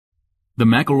The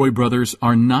McElroy brothers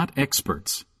are not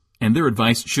experts, and their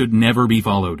advice should never be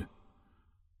followed.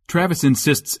 Travis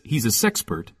insists he's a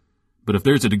sexpert, but if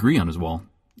there's a degree on his wall,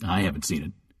 I haven't seen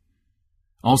it.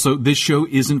 Also, this show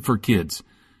isn't for kids,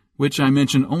 which I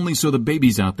mention only so the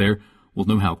babies out there will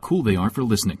know how cool they are for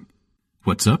listening.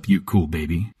 What's up, you cool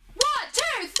baby? 1, 2,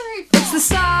 3, 4. It's the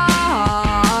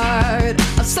start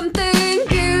of something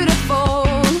beautiful.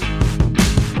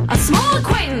 A small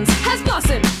acquaintance has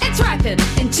blossomed, it's ripened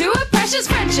into a precious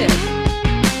friendship.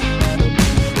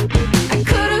 I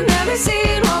could have never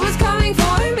seen what was coming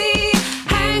for me.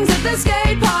 Hangs at the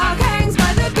skate park, hangs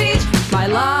by the beach. My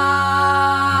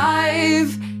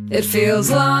life, it feels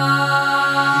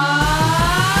like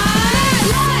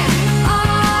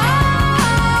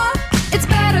it's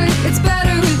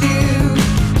better with you.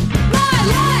 My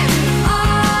life,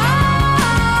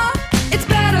 it's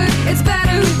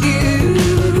better with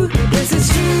you. This is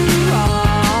true.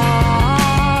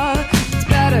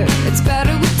 It's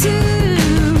better with two.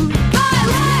 My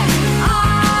life,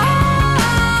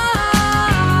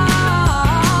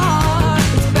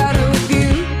 it's better with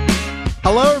you.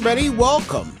 Hello, everybody.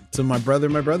 Welcome to My Brother,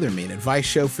 Me, an advice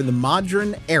show for the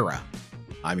modern era.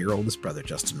 I'm your oldest brother,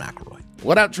 Justin McElroy.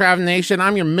 What up, Trav Nation?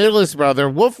 I'm your middleest brother,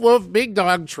 Woof Woof Big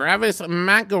Dog, Travis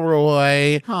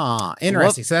McElroy.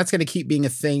 Interesting. Woof. So that's going to keep being a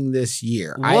thing this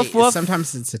year. Woof, woof.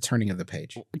 Sometimes it's a turning of the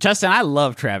page. Justin, I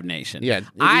love Trav Nation. Yeah,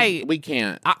 we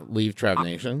can't leave Trav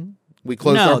Nation. We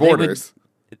closed No, our borders.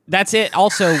 That's it.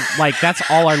 Also, like, that's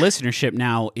all our listenership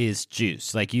now is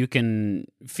juice. Like, you can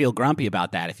feel grumpy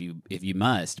about that if you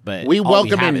must, but We all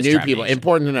welcome have in is new Trav people. Nation.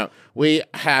 Important to know. We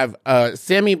have a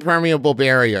semi-permeable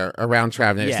barrier around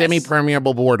Trav Nation. Yes.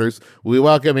 Semi-permeable borders. We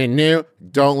welcome in new,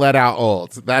 don't let out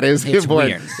old. That is It's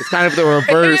important. weird. It's kind of the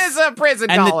reverse. It is a prison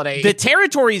And colony. the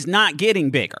territory's not getting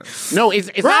bigger. No, it's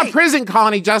not Right. a prison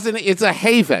colony, Justin. It's a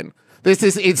haven.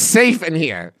 It's safe in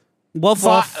here. Woof,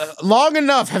 woof. Long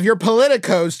enough have your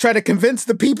politicos tried to convince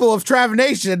the people of Trav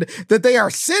Nation that they are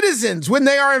citizens when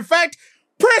they are, in fact,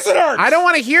 prisoners. I don't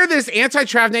want to hear this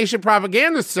anti-Trav Nation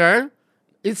propaganda, sir.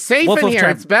 It's safe Wolf in of here.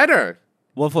 Trav- It's better.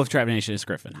 Woof, woof, Trav Nation is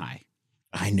Griffin. Hi.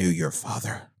 I knew your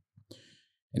father,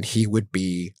 and he would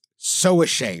be so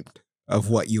ashamed of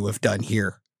what you have done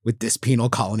here with this penal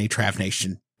colony, Trav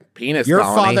Nation. Penis Your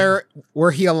colony. father,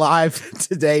 were he alive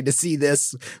today to see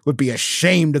this, would be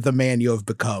ashamed of the man you have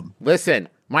become. Listen,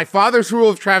 my father's rule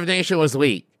of Trav Nation was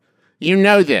weak. You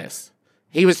know this.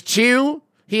 He was Chew.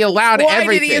 He allowed Why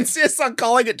everything. did he insist on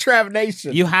calling it Trav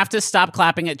Nation? You have to stop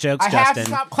clapping at jokes, I have Justin. to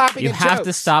stop clapping you at have jokes.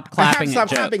 to stop I have clapping to stop at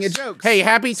jokes. clapping at jokes. Hey,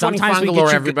 happy 20 Sometimes we get Fungalore,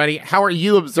 you- everybody. How are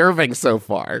you observing so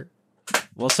far?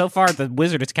 Well, so far, the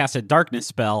wizard has cast a darkness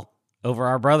spell over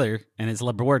our brother and his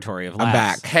laboratory of labs.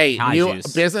 back. Hey, Hi, new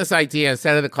Juice. business idea.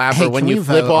 Instead of the clapper, Hey, when can you we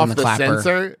flip vote off on the the clapper?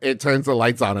 sensor, it turns the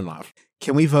lights on and off.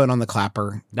 Can we vote on the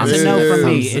clapper? That's a no from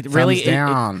me. It really thumbs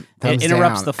down. it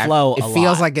interrupts the flow It a feels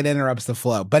lot. like it interrupts the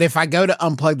flow. But if I go to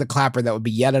unplug the clapper, that would be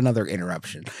yet another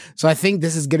interruption. So I think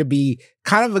this is going to be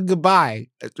kind of a goodbye,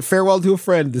 farewell to a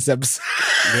friend. This episode.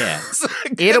 Yeah.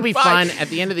 It'll be Goodbye. fun. At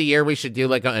the end of the year, we should do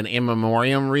like an in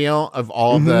memoriam reel of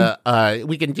all the,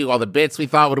 we can do all the bits we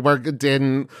thought would work,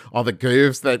 didn't, all the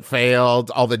goofs that failed,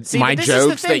 all the See, my but this is the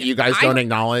jokes that thing. you guys don't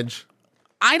acknowledge.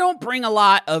 I don't bring a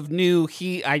lot of new.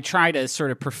 I try to sort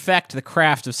of perfect the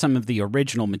craft of some of the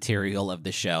original material of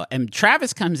the show. And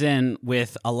Travis comes in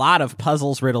with a lot of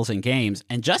puzzles, riddles, and games.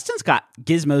 And Justin's got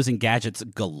gizmos and gadgets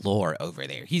galore over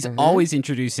there. He's always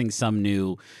introducing some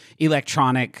new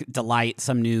electronic delight,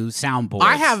 some new soundboards.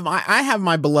 I have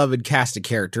my beloved cast of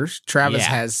characters. Travis Yeah.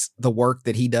 has the work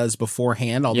that he does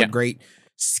beforehand, all Yeah. the great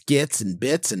skits and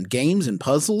bits and games and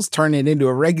puzzles, turn it into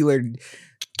a regular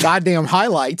goddamn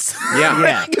highlights. Yeah.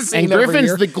 magazine And every Griffin's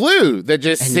year. the glue that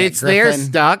just And sits yet there Griffin-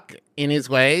 stuck in his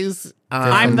ways.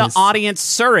 I'm the this- audience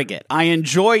surrogate. I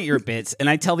enjoy your bits, and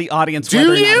I tell the audience Do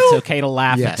whether or not you? it's okay to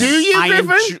laugh Yes. at them. Do you,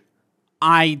 Griffin?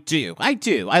 I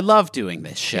do. I love doing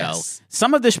this show. Yes.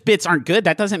 Some of the bits aren't good.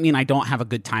 That doesn't mean I don't have a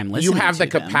good time listening You have the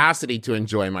to them. capacity to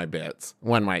enjoy my bits,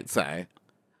 one might say.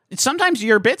 Sometimes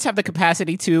your bits have the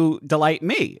capacity to delight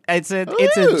me. It's a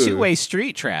Ooh. two-way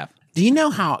street, Trav. Do you know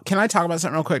how? Can I talk about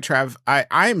something real quick, Trav? I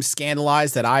am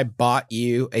scandalized that I bought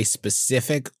you a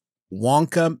specific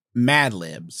Wonka Mad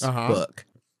Libs book,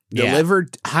 Yeah.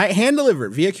 hand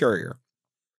delivered via courier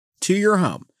to your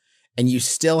home, and you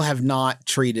still have not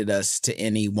treated us to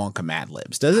any Wonka Mad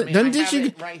Libs. Does it? I did have you?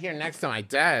 it right here next to my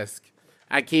desk.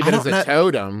 I keep I it as don't a know-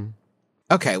 totem.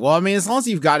 Okay, well, I mean, as long as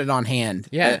you've got it on hand,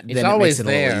 Yeah, then it's it always makes it a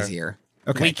little there. easier.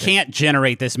 Okay, We good. can't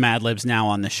generate this Mad Libs now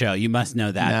on the show. You must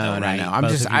know that, No, though, no, right? no.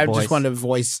 Both of you I boys. just wanted to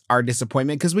voice our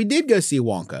disappointment because we did go see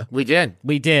Wonka. We did.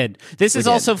 We did. This is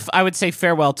did. also, I would say,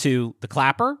 farewell to the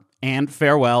Clapper and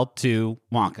farewell to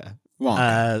Wonka.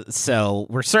 Wonka. So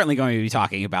we're certainly going to be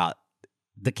talking about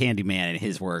the Candyman and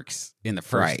his works in the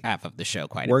first half of the show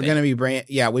We're a bit. going to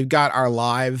be we've got our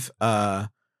live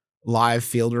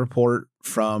field report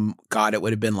from, God, it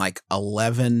would have been like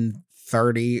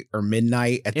 11:30 or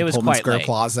midnight at the Pullman Square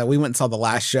Plaza. We went and saw the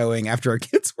last showing after our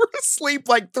kids were asleep,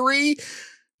 like 3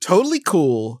 totally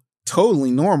cool, totally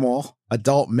normal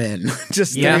adult men.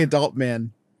 Just 3 adult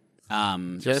men.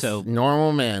 Just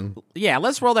normal men. Yeah,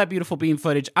 let's roll that beautiful beam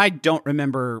footage. I don't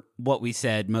remember what we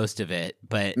said, most of it,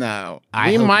 but no,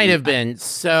 we might have been,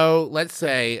 so let's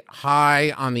say,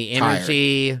 high on the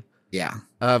energy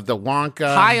of the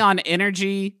Wonka. High on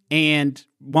energy and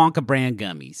Wonka brand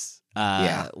gummies,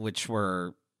 which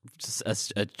were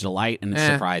just a delight and a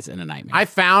surprise and a nightmare. I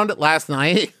found last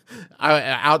night,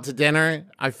 out to dinner,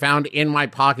 I found in my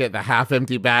pocket the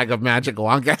half-empty bag of Magic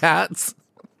Wonka hats.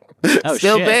 Oh,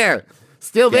 Still shit. there.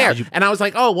 Still there. And I was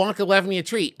like, oh, Wonka left me a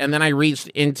treat. And then I reached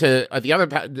into the other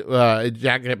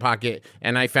jacket pocket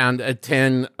and I found a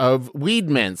tin of weed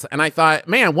mints. And I thought,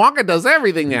 man, Wonka does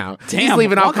everything now. He's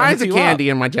leaving all kinds of candy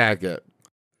in my jacket.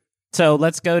 So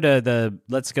let's go to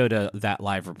that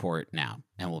live report now,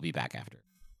 and we'll be back after.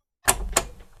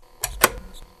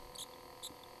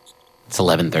 It's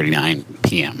 11:39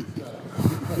 p.m.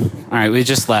 All right, we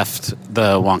just left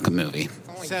the Wonka movie.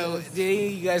 So, did any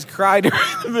of you guys cry during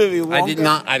the movie Wonka?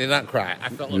 I did not cry. I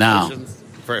felt emotions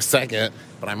for a second,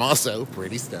 but I'm also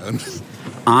pretty stoned.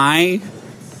 I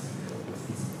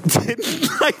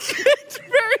didn't like it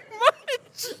very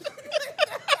much.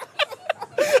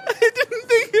 I didn't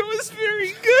think it was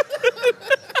very good.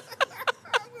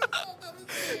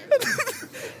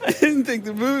 I didn't think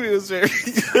the movie was very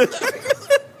good.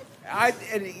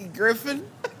 And Griffin,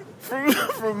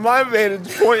 from my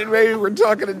vantage point, maybe we're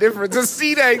talking a difference of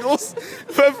seat angles,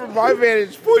 but from my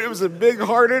vantage point, it was a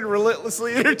big-hearted,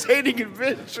 relentlessly entertaining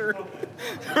adventure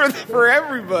for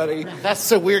everybody. That's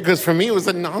so weird, because for me, it was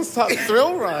a nonstop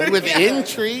thrill ride with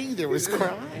intrigue. There was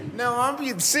crime. No, I'm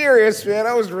being serious, man.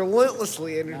 I was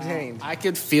relentlessly entertained. I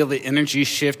could feel the energy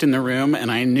shift in the room,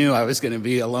 and I knew I was going to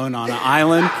be alone on an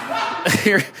island.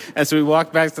 As we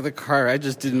walked back to the car, I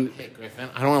just didn't... Hey, Griffin,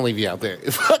 I don't want to leave you out there.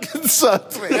 It fucking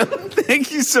sucks, man.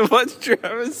 Thank you so much,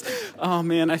 Travis. Oh,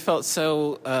 man, I felt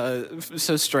so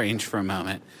strange for a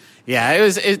moment. Yeah, it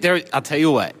was. I'll tell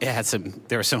you what,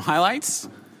 there were some highlights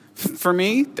for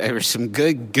me. There were some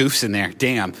good goofs in there.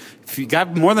 Damn, you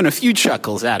got more than a few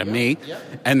chuckles out of me.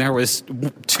 And there was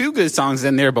 2 good songs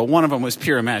in there, but one of them was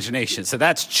pure imagination. So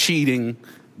that's cheating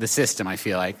the system, I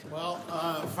feel like. Well,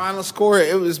 final score,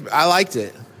 I liked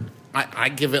it. I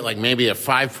give it like maybe a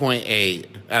 5.8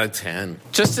 out of 10.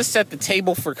 Just to set the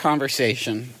table for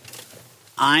conversation,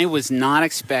 I was not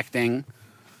expecting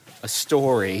a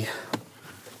story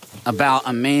about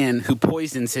a man who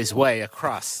poisons his way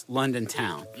across London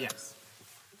town. Yes.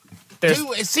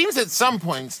 It seems at some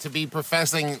points to be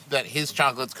professing that his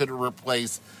chocolates could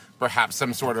replace perhaps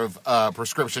some sort of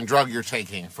prescription drug you're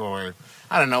taking for,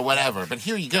 I don't know, whatever. But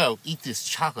here you go. Eat this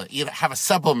chocolate. Have a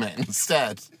supplement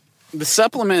instead. The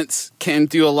supplements can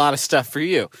do a lot of stuff for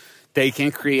you. They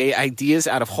can create ideas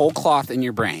out of whole cloth in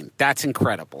your brain. That's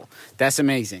incredible. That's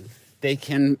amazing. They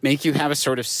can make you have a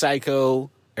sort of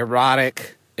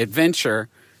psycho-erotic adventure,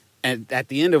 and at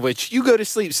the end of which you go to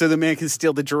sleep so the man can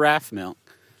steal the giraffe milk.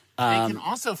 They can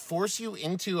also force you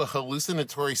into a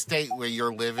hallucinatory state where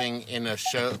you're living in a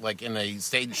show, like in a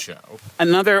stage show.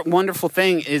 Another wonderful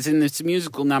thing is in this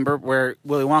musical number where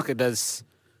Willy Wonka does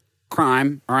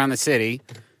crime around the city,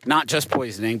 not just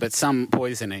poisoning, but some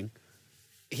poisoning.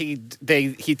 He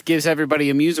gives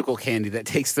everybody a musical candy that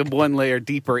takes them one layer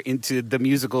deeper into the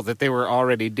musical that they were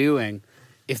already doing.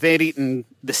 If they had eaten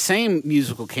the same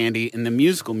musical candy in the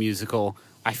musical,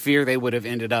 I fear they would have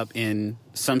ended up in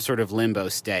some sort of limbo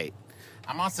state.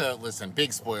 I'm also,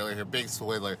 big spoiler here,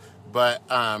 but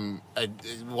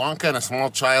Wonka and a small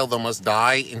child almost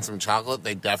die in some chocolate.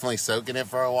 They definitely soak in it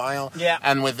for a while. Yeah.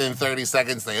 And within 30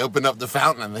 seconds, they open up the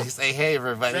fountain and they say, hey,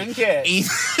 everybody, drink it. Eat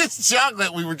this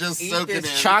chocolate we were just soaking in.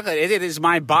 Chocolate, it is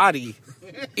my body.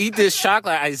 Eat this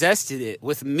chocolate, I zested it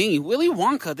with me, Willy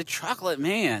Wonka, the chocolate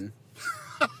man.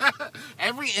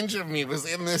 Every inch of me was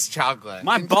in this chocolate.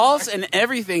 My balls and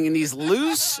everything in these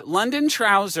loose London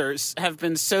trousers have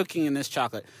been soaking in this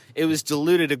chocolate. It was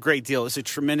diluted a great deal. It was a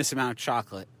tremendous amount of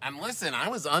chocolate. And listen, I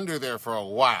was under there for a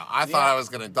while. I thought I was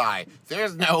going to die.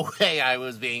 There's no way I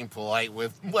was being polite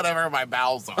with whatever my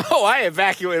bowels are. Oh, I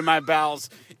evacuated my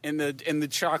bowels in the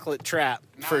chocolate trap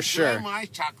for sure. My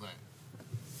chocolate.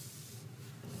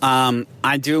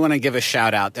 I do want to give a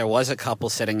shout out. There was a couple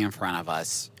sitting in front of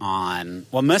us on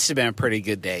what must have been a pretty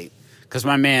good date because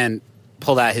my man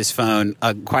pulled out his phone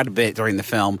quite a bit during the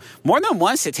film, more than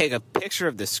once to take a picture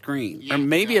of the screen or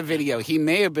maybe a video. He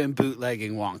may have been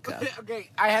bootlegging Wonka. Okay,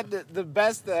 I had the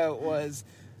best though was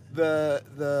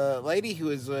the lady who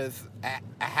was with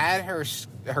had her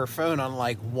phone on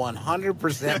like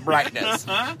 100% brightness.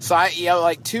 So I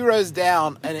like 2 rows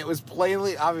down, and it was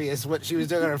plainly obvious what she was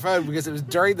doing on her phone because it was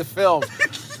during the film.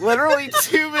 Literally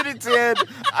 2 minutes in,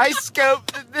 I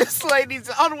scoped that this lady's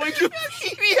on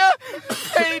Wikipedia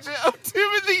page of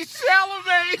Timothy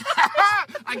Chalamet.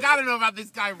 I gotta know about this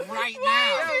guy right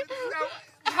now.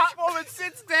 Hot woman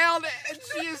sits down, and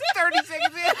she is 30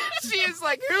 seconds in. She is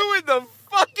like, "Who in the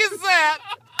fuck is that?"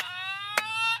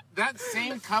 That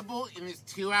same couple in this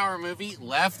 2-hour movie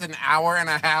left an hour and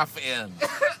a half in.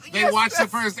 They watched the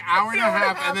first hour and a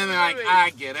half, and then they're like, I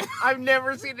get it. I've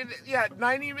never seen it. Yeah,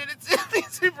 90 minutes in,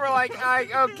 these people are like,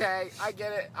 okay, I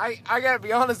get it. I gotta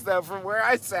be honest, though, from where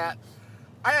I sat,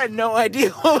 I had no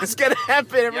idea what was going to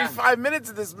happen every 5 minutes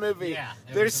of this movie. Yeah.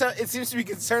 It seems to be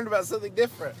concerned about something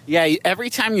different. Yeah, every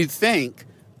time you think,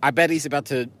 I bet he's about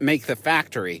to make the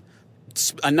factory.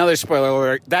 Another spoiler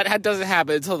alert, that doesn't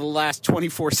happen until the last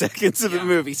 24 seconds of the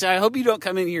movie. So I hope you don't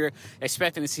come in here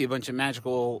expecting to see a bunch of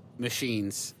magical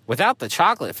machines. Without the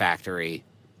chocolate factory,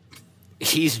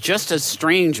 he's just a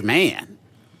strange man.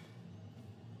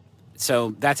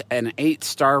 So that's an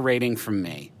 8-star rating from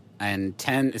me. And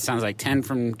 10, it sounds like 10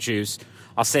 from Juice.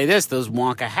 I'll say this, those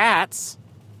Wonka hats,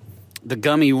 the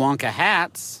gummy Wonka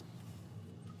hats,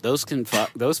 those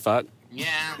fuck.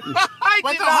 Yeah.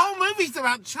 But the whole movie's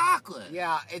about chocolate.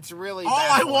 Yeah, it's really all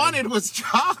I wanted was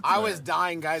chocolate. I was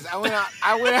dying, guys. I went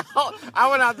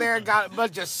out there and got a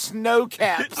bunch of snow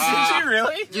caps. Did you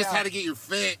really? Just had to get your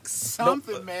fix.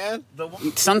 Something, man.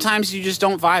 Sometimes you just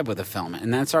don't vibe with a film,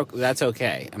 and that's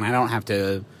okay. And I don't have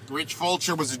to. Rich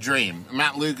Fulcher was a dream.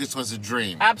 Matt Lucas was a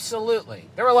dream. Absolutely.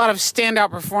 There were a lot of standout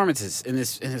performances in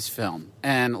this film,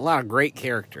 and a lot of great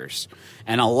characters,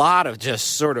 and a lot of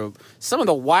just sort of some of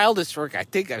the wildest work I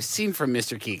think I've seen from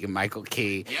Mr. Keegan-Michael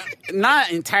Key. Yep. Not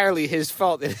entirely his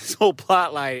fault that his whole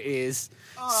plotline is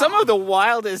some of the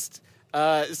wildest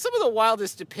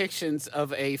depictions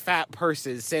of a fat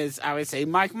person since, I would say,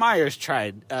 Mike Myers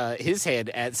tried his hand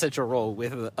at such a role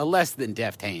with a less than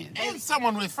deft hand. And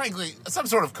someone with, frankly, some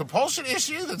sort of compulsion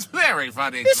issue that's very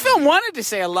funny. This film wanted to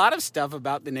say a lot of stuff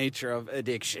about the nature of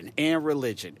addiction and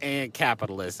religion and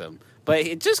capitalism, but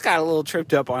it just got a little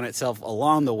tripped up on itself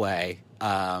along the way.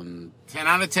 10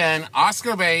 out of 10.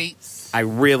 Oscar Bates. It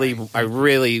really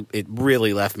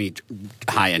left me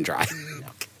high and dry.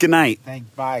 Good night. Thanks.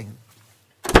 Bye.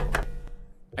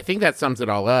 I think that sums it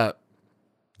all up.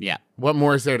 Yeah. What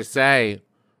more is there to say?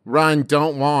 Run,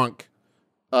 don't wonk.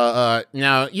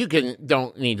 No, you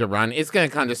don't need to run. It's going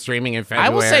to come to streaming in February. I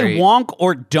will say wonk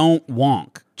or don't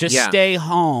wonk. Just stay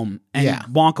home and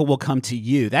Wonka will come to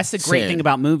you. That's the great thing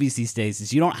about movies these days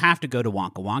is you don't have to go to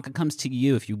Wonka. Wonka comes to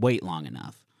you if you wait long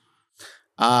enough.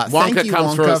 Wonka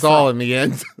comes for us all in the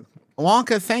end.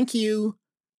 Wonka, thank you.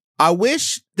 I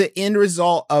wish the end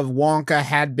result of Wonka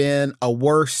had been a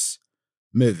worse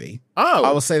movie. Oh,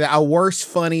 I will say that a worse,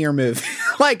 funnier movie.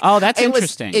 That's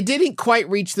interesting. It didn't quite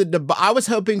reach the I was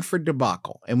hoping for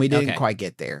debacle, and we didn't quite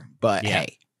get there. But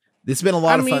hey, it's been a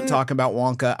lot of fun talking about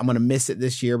Wonka. I'm going to miss it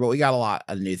this year, but we got a lot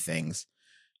of new things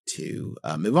to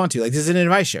move on to. Like this is an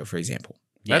advice show, for example.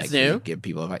 That's new. Give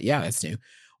people advice. Yeah, that's new.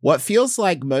 What feels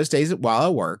like most days while I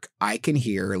work, I can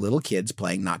hear little kids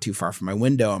playing not too far from my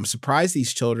window. I'm surprised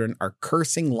these children are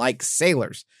cursing like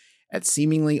sailors at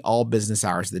seemingly all business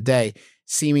hours of the day,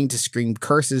 seeming to scream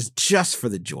curses just for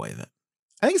the joy of it.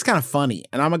 I think it's kind of funny,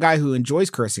 and I'm a guy who enjoys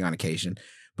cursing on occasion,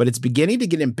 but it's beginning to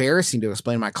get embarrassing to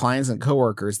explain to my clients and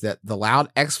coworkers that the loud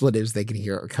expletives they can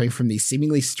hear are coming from these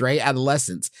seemingly stray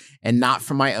adolescents and not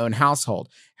from my own household.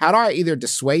 How do I either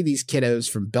dissuade these kiddos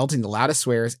from belting the loudest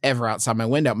swears ever outside my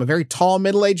window? I'm a very tall,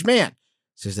 middle-aged man,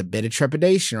 so there's a bit of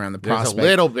trepidation around the prospect. There's a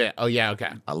little bit. Oh, yeah,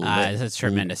 okay. It's a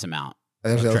tremendous amount.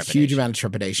 There's a huge amount of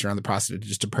trepidation around the prospect of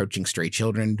just approaching stray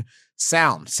children.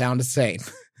 Sound insane.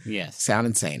 Yes. Sound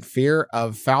insane. Fear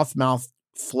of foul-mouthed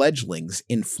fledglings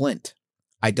in Flint.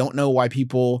 I don't know why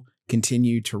people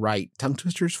continue to write tongue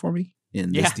twisters for me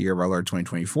in this year of our Lord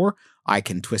 2024. I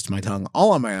can twist my tongue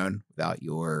all on my own without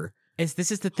your...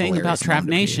 This is the thing about Trap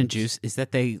Nation, Juice, is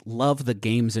that they love the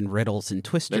games and riddles and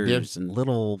twisters and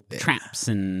little traps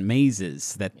and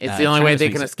mazes. It's the only way they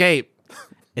can escape.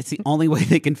 It's the only way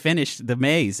they can finish the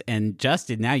maze. And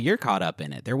Justin, now you're caught up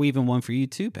in it. They're weaving one for you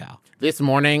too, pal. This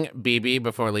morning, BB,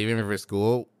 before leaving for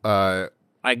school, I'm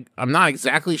not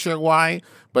exactly sure why,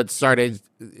 but started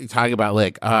talking about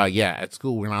at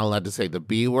school we're not allowed to say the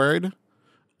B word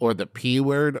or the P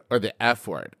word or the F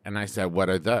word. And I said, what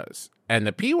are those? and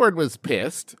the P word was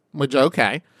pissed, which,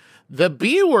 okay. The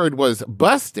B word was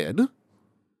busted,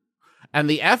 and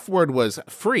the F word was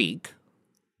freak.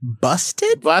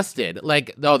 Busted? Busted.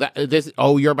 Like,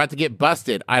 you're about to get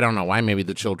busted. I don't know why. Maybe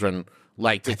the children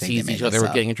like to tease each other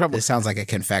with getting in trouble. This sounds like a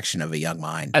confection of a young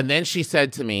mind. And then she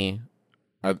said to me,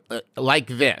 like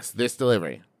this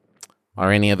delivery,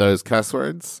 are any of those cuss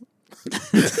words?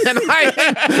 And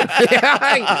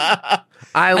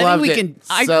I loved it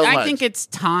so much. I think it's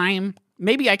time.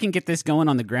 Maybe I can get this going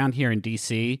on the ground here in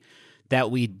DC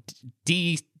that we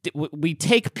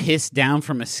take piss down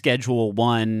from a Schedule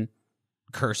 1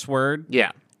 curse word.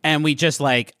 Yeah. And we just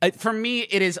for me,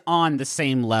 it is on the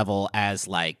same level as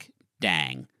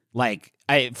dang.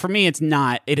 For me, it's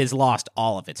not, it has lost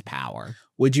all of its power.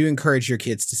 Would you encourage your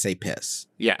kids to say piss?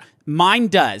 Yeah. Mine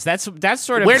does. That's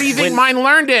sort of. Where do you think mine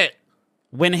learned it?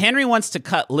 When Henry wants to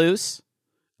cut loose,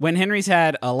 when Henry's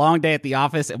had a long day at the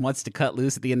office and wants to cut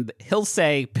loose at the end, he'll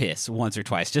say piss once or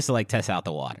twice just to test out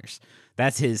the waters.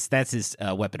 That's his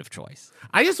weapon of choice.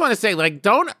 I just want to say,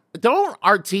 don't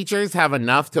our teachers have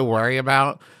enough to worry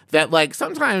about? That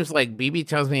sometimes BB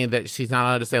tells me that she's not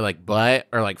allowed to say butt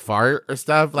or fart or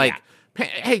stuff.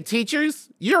 Hey, teachers,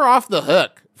 you're off the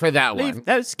hook for that one. Leave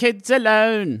those kids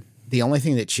alone. The only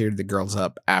thing that cheered the girls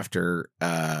up after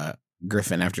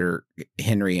Griffin, after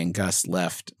Henry and Gus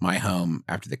left my home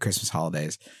after the Christmas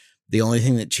holidays, the only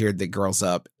thing that cheered the girls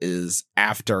up is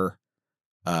after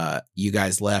you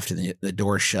guys left and the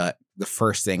door shut, the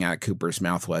first thing out of Cooper's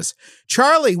mouth was,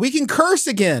 "Charlie, we can curse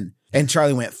again." And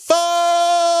Charlie went,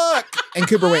 "Fuck!" And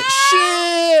Cooper went,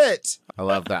 "Shit!" I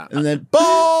love that. And then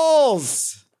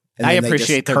balls. And I then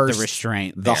appreciate the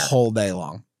restraint the there. whole day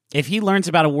long. If he learns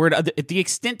about a word, the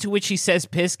extent to which he says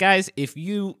piss, guys, if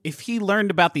he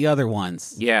learned about the other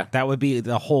ones, that would be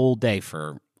the whole day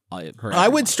for her. I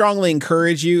would strongly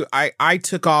encourage you. I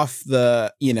took off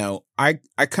the,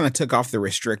 I kind of took off the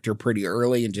restrictor pretty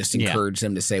early and just encouraged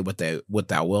them to say what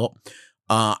thou wilt.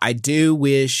 I do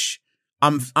wish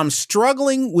I'm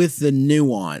struggling with the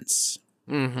nuance.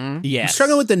 Mm-hmm. Yes. I'm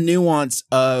struggling with the nuance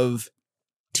of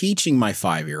teaching my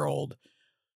 5-year-old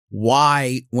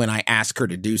why, when I ask her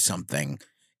to do something,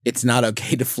 it's not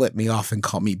okay to flip me off and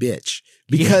call me bitch.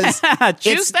 Because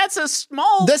Juice, that's a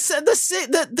small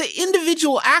the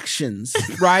individual actions,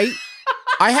 right?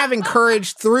 I have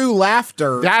encouraged through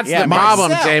laughter. That's the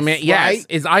problem, Jamie. Yes, right?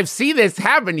 Is I've seen this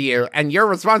happen to you, and your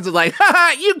response is like,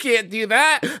 "Ha, you can't do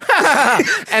that,"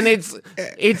 and it's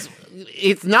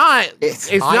not.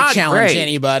 I challenge great.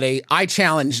 anybody. I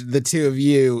challenge the two of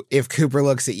you. If Cooper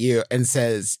looks at you and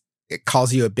says, it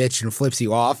calls you a bitch and flips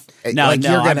you off. I'm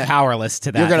powerless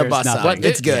to that. You're gonna bust up.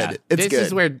 It's good. Yeah. It's good. This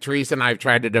is where Teresa and I have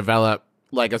tried to develop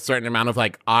a certain amount of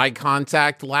eye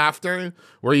contact laughter,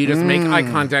 where you just make eye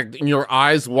contact and your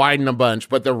eyes widen a bunch,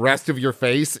 but the rest of your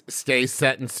face stays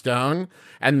set in stone.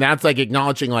 And that's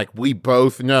acknowledging we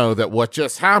both know that what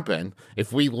just happened,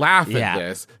 if we laugh at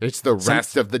this, it's the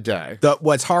rest of the day.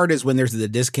 What's hard is when there's the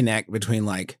disconnect between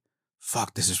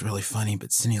fuck, this is really funny,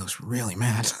 but Cindy looks really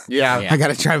mad. Yeah. I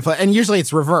gotta try to play. And usually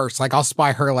it's reverse. I'll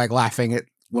spy her laughing at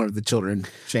one of the children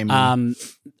shaming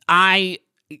me.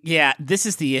 This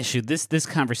is the issue. This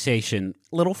conversation,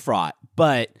 little fraught,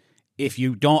 but if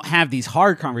you don't have these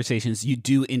hard conversations, you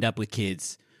do end up with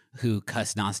kids who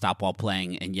cuss nonstop while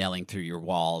playing and yelling through your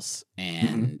walls,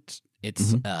 and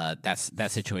it's that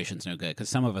situation's no good because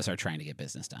some of us are trying to get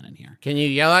business done in here. Can you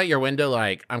yell out your window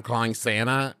I'm calling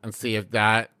Santa and see if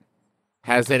that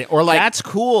has any, or that's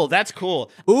cool. That's cool.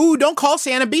 Ooh, don't call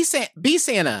Santa. Be Santa. Be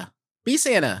Santa.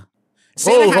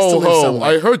 Santa has to live somewhere.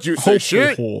 I heard you say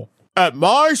shit. At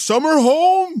my summer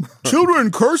home,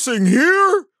 children cursing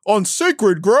here on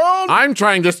sacred ground. I'm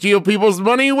trying to steal people's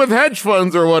money with hedge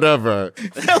funds or whatever.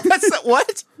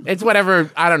 What? It's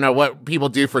whatever. I don't know what people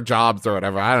do for jobs or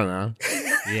whatever. I don't know.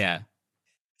 Yeah.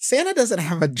 Santa doesn't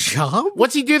have a job.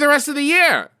 What's he do the rest of the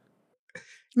year?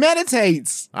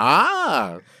 Meditates.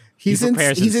 He's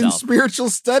in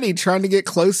spiritual study, trying to get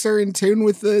closer in tune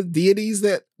with the deities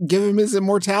that give him his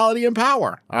immortality and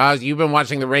power. You've been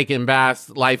watching the Rankin Bass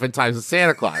Life and Times of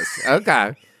Santa Claus.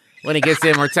 Okay. When he gets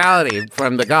the immortality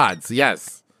from the gods.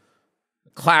 Yes.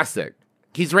 Classic.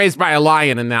 He's raised by a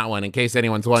lion in that one, in case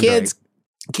anyone's wondering.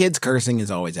 Kids cursing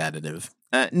is always additive.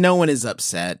 No one is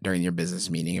upset during your business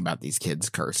meeting about these kids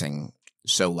cursing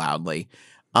so loudly.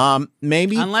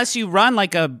 Maybe. Unless you run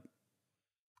a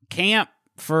camp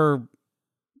for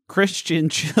Christian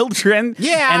children.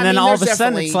 Yeah. And then all of a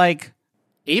sudden it's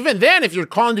even then, if you're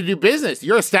calling to do business,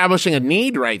 you're establishing a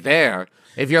need right there.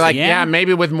 If you're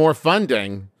maybe with more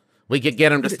funding, we could get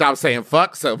them to stop saying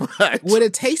fuck so much. Would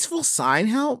a tasteful sign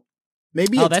help?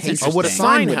 Maybe Oh, a that's taste Or would a interesting.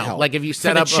 sign would help? help. Like if you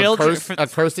set the up children- a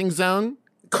cursing zone?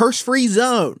 curse-free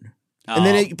zone. And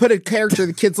then Oh. you put a character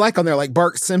the kids like on there, like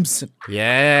Bart Simpson.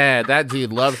 Yeah, that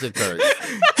dude loves to curse.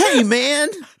 Hey, man.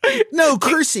 No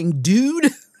cursing, dude.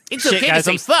 It's Shit, okay guys, to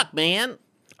say I'm- fuck, man.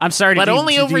 I'm sorry to But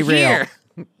only to over derail.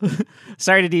 here.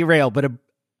 Sorry to derail, but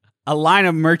a line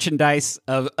of merchandise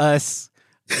of us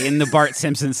in the Bart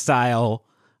Simpson style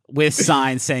with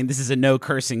signs saying this is a no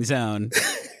cursing zone.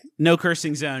 No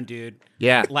cursing zone, dude.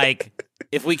 Yeah. Like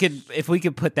if we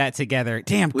could put that together.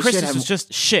 Damn, We should Christmas have- was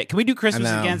just shit. Can we do Christmas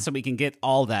I know. again so we can get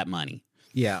all that money?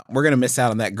 Yeah, we're going to miss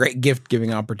out on that great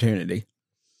gift-giving opportunity.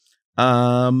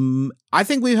 I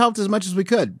think we've helped as much as we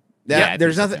could. Yeah, I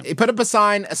There's think so, nothing. Put up a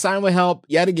sign would help.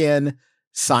 Yet again,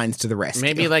 signs to the rescue.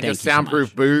 Maybe like a Thank you so soundproof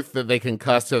much. booth that they can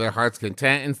cuss to their heart's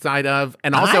content inside of.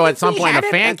 And I also at think some we point had a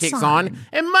it fan at kicks sign. on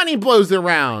and money blows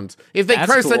around. If they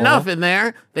That's curse cool. enough in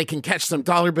there, they can catch some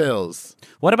dollar bills.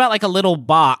 What about like a little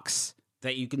box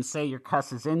that you can say your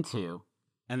cusses into,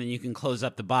 and then you can close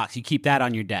up the box? You keep that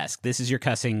on your desk. This is your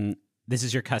cussing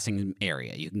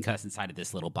area. You can cuss inside of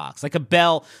this little box, like a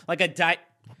bell, like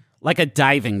a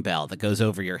diving bell that goes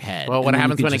over your head. Well, what And then you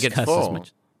happens can when it just gets cuss as full?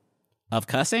 much- of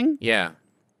cussing? Yeah.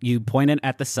 You point it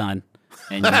at the sun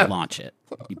and you launch it.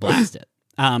 You blast it.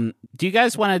 Do you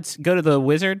guys want to go to the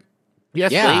wizard?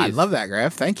 Yes, Yeah, I please. love that,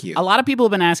 Graf. Thank you. A lot of people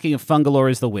have been asking if Fungalore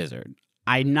is the wizard.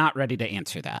 I'm not ready to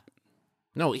answer that.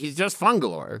 No, he's just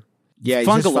Fungalore. Yeah, he's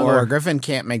just Fungalore. Fungalore. Griffin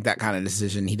can't make that kind of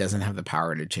decision. He doesn't have the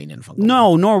power to chain in Fungalore.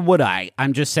 No, nor would I.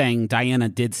 I'm just saying Diana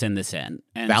did send this in.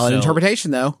 And Valid so-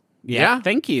 interpretation, though. Yeah, Yeah.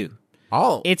 thank you.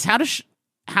 Oh, It's how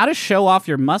to show off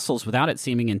your muscles without it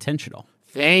seeming intentional.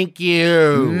 thank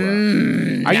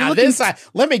you. Are you Now looking?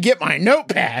 let me get my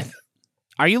notepad.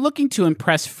 Are you looking to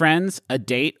impress friends, a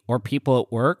date, or people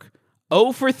at work?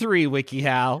 0 for 3,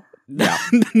 WikiHow.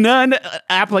 None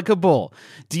applicable.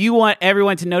 Do you want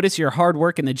everyone to notice your hard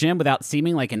work in the gym without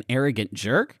seeming like an arrogant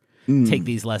jerk? Take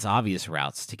these less obvious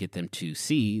routes to get them to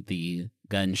see the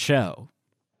gun show.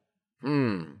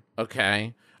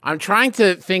 Okay. I'm trying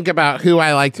to think about who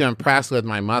I like to impress with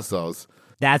my muscles.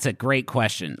 That's a great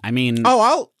question. I mean,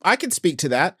 I could speak to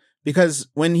that because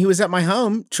when he was at my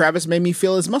home, Travis made me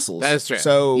feel his muscles. That is true.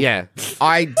 So yeah.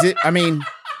 I did. I mean,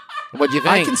 What'd you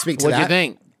think? I can speak to What'd you that.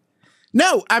 think?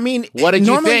 no, I mean, What did you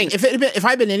normally, think? If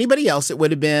I'd been anybody else, it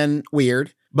would have been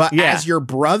weird. But Yeah. as your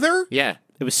brother, Yeah.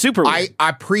 it was super weird. I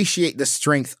appreciate the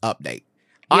strength update.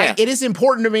 Yeah. It is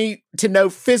important to me to know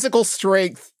physical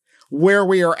strength where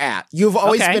we are at. You've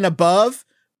always Okay. been above.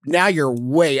 Now you're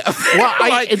way up.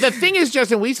 Well, the thing is,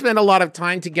 Justin, we spend a lot of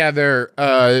time together,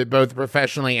 both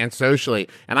professionally and socially,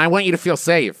 and I want you to feel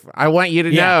safe. I want you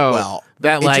to know well,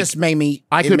 that, it like, just made me.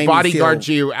 I it could made me bodyguard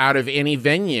feel- you out of any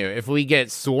venue. If we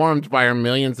get swarmed by our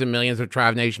millions and millions of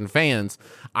Trav Nation fans,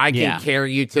 I can Yeah.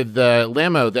 carry you to the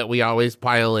limo that we always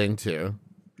pile into.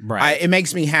 right. It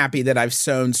makes me happy that I've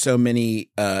sewn so many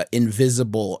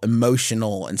invisible,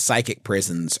 emotional, and psychic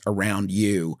prisons around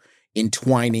you,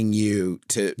 entwining you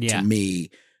to me.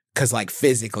 Because, like,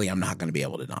 physically, I'm not going to be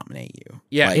able to dominate you.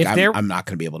 Yeah, like, if there- I'm not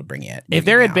going to be able to bring it. If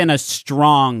there had been a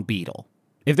strong Beatle,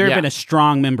 if there had Yeah. been a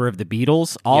strong member of the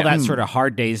Beatles, all Yeah. that sort of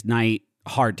hard days, night,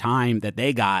 hard time that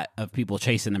they got of people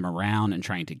chasing them around and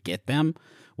trying to get them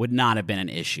would not have been an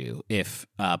issue if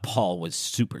Paul was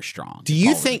super strong. do you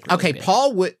Paul was think? really Okay, big.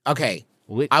 Paul would. Okay,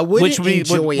 Which- I wouldn't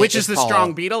enjoy it. which if is the Paul-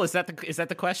 strong Beatle? Is that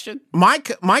the question?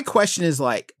 My question is,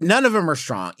 like, none of them are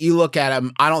strong. You look at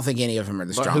them. I don't think any of them are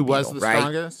the But strong. who was Beatle, the right?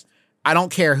 strongest? I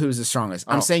don't care who's the strongest.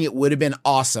 Oh. I'm saying it would have been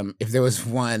awesome if there was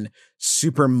one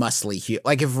super muscly,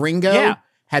 like if Ringo Yeah.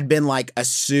 had been like a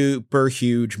super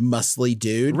huge muscly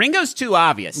dude. Ringo's too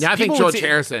obvious. Yeah, I think People would George say-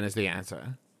 Harrison is the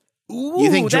answer. Ooh,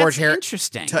 You think George that's Harrison?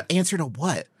 Interesting. To answer to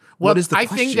what? Well, What is the I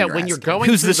question think that when you're asking? going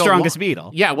Who's through the strongest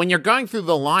Beatle? Yeah, when you're going through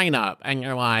the lineup and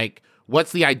you're like,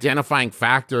 what's the identifying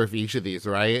factor of each of these,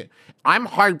 right? I'm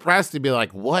hard pressed to be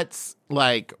like, what's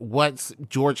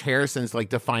George Harrison's like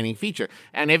defining feature?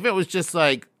 And if it was just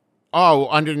like, oh,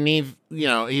 underneath,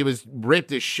 he was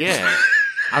ripped as shit,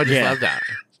 I would just Yeah. love that.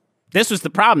 This was the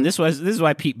problem. This is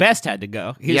why Pete Best had to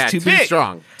go. He was too big.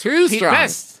 strong. Too Pete strong.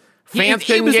 Best. Fans It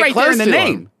couldn't was get right there close in the to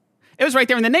name. him. It was right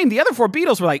there in the name. The other 4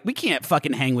 Beatles were like, we can't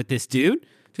fucking hang with this dude.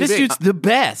 This big. dude's the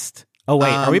best. Oh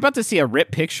wait, are we about to see a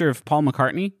rip picture of Paul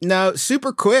McCartney? No,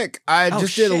 super quick. I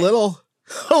just did a shit.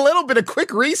 little bit of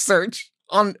quick research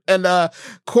on, and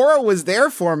Cora was there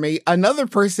for me. Another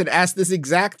person asked this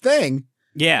exact thing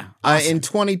Yeah. in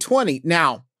 2020.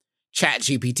 Now,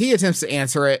 ChatGPT attempts to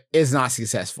answer it, is not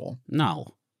successful.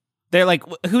 No. They're like,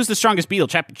 who's the strongest Beatle?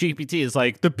 ChatGPT is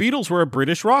like, the Beatles were a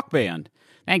British rock band.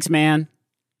 Thanks, man.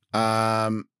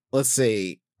 Let's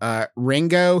see.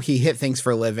 Ringo, he hit things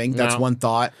for a living. That's one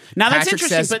thought. Now that's Patrick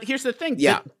interesting, says, but here's the thing.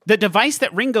 Yeah. The device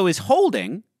that Ringo is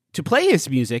holding to play his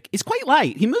music is quite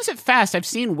light. He moves it fast. I've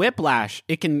seen Whiplash.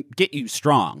 It can get you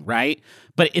strong, right?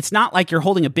 But it's not like you're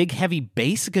holding a big, heavy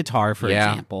bass guitar, for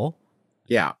example.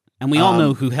 Yeah. And we all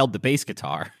know who held the bass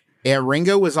guitar. Yeah,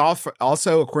 Ringo was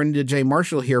also, according to Jay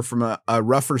Marshall here, from a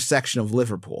rougher section of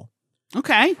Liverpool.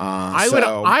 Okay.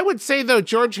 I would say, though,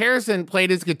 George Harrison played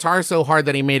his guitar so hard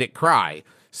that he made it cry.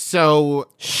 So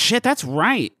shit, that's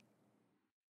right.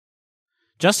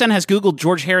 Justin has Googled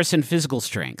George Harrison physical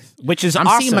strength, which is awesome.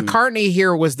 I'm seeing McCartney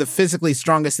here was the physically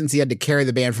strongest since he had to carry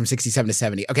the band from 67 to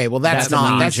 70. Okay, well, you're just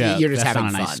having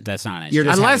fun. That's not nice.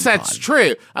 Unless that's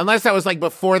true. Unless that was like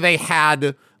before they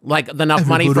had like enough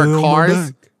money for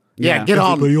cars. Yeah, get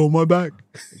on. Everybody on my back.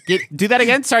 Do that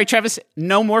again. Sorry, Travis.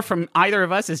 No more from either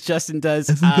of us as Justin does.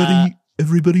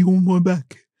 Everybody on my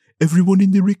back. Everyone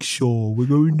in the rickshaw. We're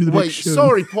going to the rickshaw. Wait,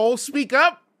 sorry, Paul. Speak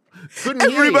up.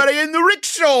 Everybody in the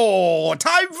rickshaw.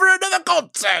 Time for another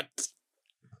concert.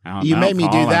 You made me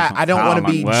do that. I don't want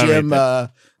to be Jim.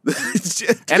 And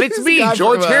it's me,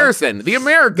 George Harrison, the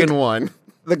American one.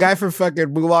 The guy from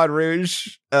fucking Moulin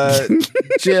Rouge.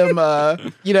 Jim,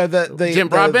 Jim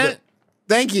Broadbent?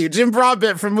 Thank you. Jim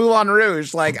Broadbent from Moulin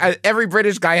Rouge. Like, every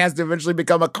British guy has to eventually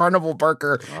become a carnival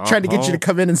barker trying to get you to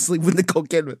come in and sleep with Nicole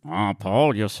Kidman. Oh,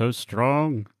 Paul, you're so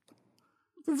strong.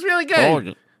 It's really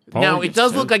good. Paul, now, it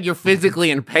does look like you're physically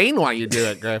in pain while you do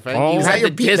it, Griffin. Paul, you have to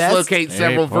dislocate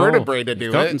several vertebrae to do it.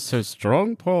 You've gotten so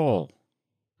strong, Paul.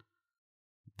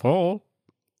 Paul,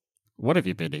 what have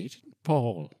you been eating,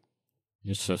 Paul?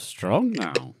 You're so strong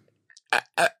now.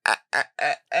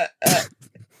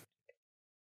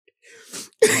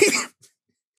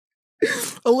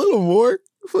 A little more,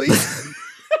 please.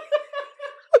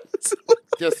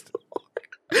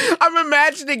 I'm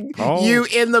imagining you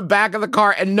in the back of the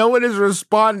car and no one is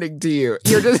responding to you.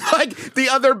 You're just like, the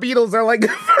other Beatles are like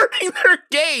averting their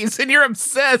gaze and you're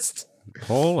obsessed.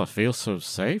 Paul, I feel so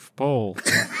safe, Paul.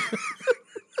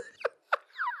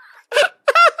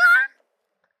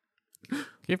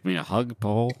 Give me a hug,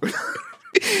 Paul.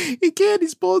 He can't.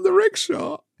 He's pulling the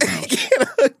rickshaw. He can't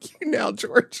hug you now,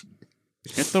 George.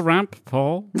 Hit the ramp,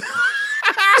 Paul.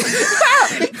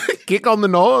 Kick on the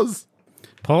nose.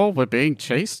 Paul, we're being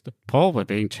chased. Paul, we're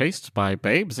being chased by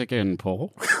babes again,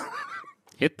 Paul.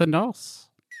 Hit the nose.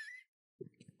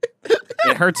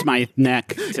 It hurts my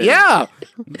neck. It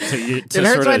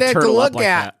hurts my neck to look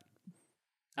at.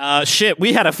 Shit,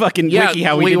 we had a fucking wiki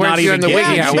how we did not even get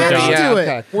into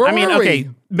it. I mean, okay,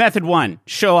 method 1,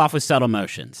 show off with subtle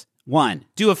motions. 1,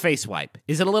 do a face wipe.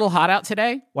 Is it a little hot out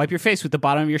today? Wipe your face with the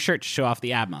bottom of your shirt to show off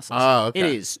the ab muscles. Oh, okay. It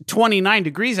is 29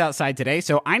 degrees outside today,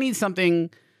 so I need something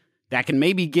that can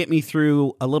maybe get me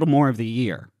through a little more of the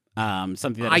year.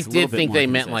 Something that I is a little did bit think more they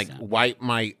meant consistent. like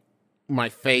wipe my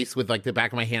face with like the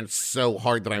back of my hand so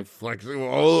hard that I'm flexing.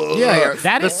 Oh,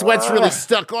 the sweat's really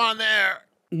stuck on there.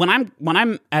 When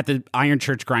I'm at the Iron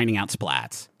Church grinding out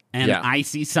splats and I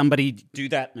see somebody do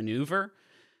that maneuver,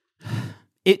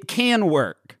 it can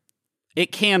work.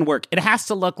 It can work. It has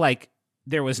to look like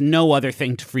there was no other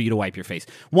thing for you to wipe your face.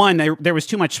 1, there was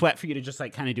too much sweat for you to just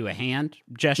like kind of do a hand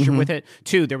gesture with it.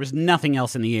 2, there was nothing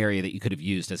else in the area that you could have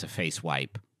used as a face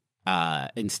wipe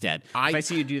instead. If I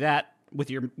see you do that with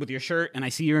your shirt and I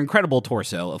see your incredible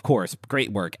torso, of course,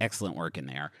 great work, excellent work in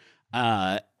there.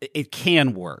 It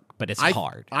can work, but it's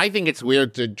hard. I think it's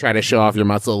weird to try to show off your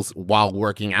muscles while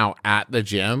working out at the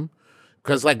gym.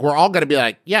 Because, like, we're all going to be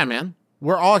like, yeah, man,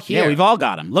 we're all here. Yeah, we've all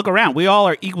got them. Look around. We all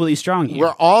are equally strong here.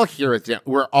 We're all here at the gym.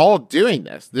 We're all doing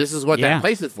this. This is what that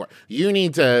place is for. You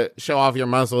need to show off your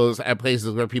muscles at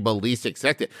places where people least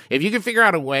expect it. If you can figure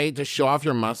out a way to show off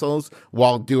your muscles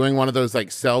while doing one of those, like,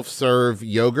 self-serve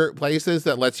yogurt places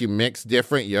that lets you mix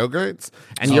different yogurts,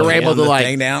 and you're able to,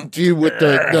 like, do with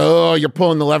you're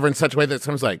pulling the lever in such a way that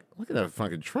someone's like, look at that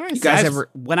fucking tricep.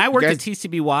 When I worked at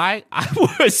TCBY,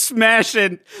 I was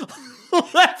smashing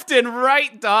left and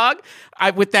right, dog.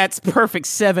 With that perfect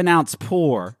 7-ounce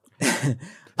pour.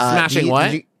 Smashing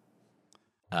what?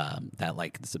 That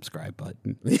like and subscribe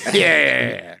button.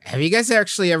 Yeah. Have you guys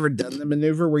actually ever done the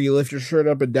maneuver where you lift your shirt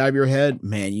up and dab your head?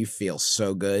 Man, you feel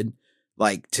so good.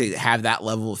 Like to have that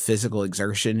level of physical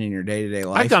exertion in your day-to-day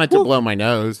life. I've done it to blow my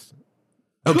nose.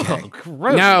 Okay. Oh,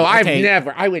 gross. No,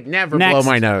 I would never blow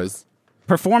my nose.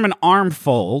 Perform an arm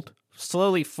fold.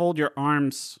 Slowly fold your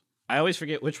arms. I always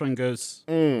forget which one goes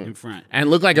in front. And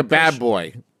look like a bad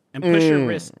boy. And push your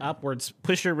wrists upwards.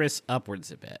 Push your wrists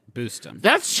upwards a bit. Boost them.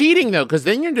 That's cheating, though, because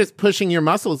then you're just pushing your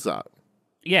muscles up.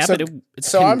 Yeah, so,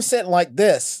 but I'm sitting like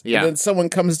this. Yeah. And then someone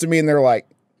comes to me and they're like,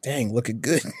 dang, looking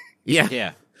good. Yeah.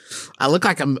 Yeah. I look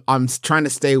like I'm trying to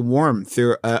stay warm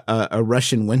through a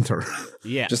Russian winter.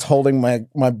 Yeah. Just holding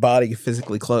my body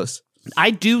physically close.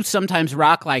 I do sometimes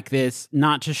rock like this,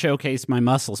 not to showcase my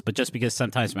muscles, but just because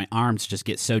sometimes my arms just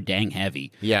get so dang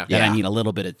heavy that I need a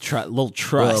little bit of little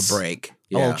truss, little break,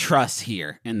 a little truss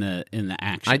here in the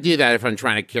action. I do that if I'm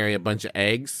trying to carry a bunch of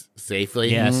eggs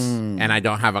safely. Yes, and I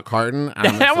don't have a carton.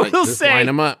 Just line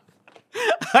them up.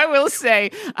 I will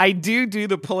say I do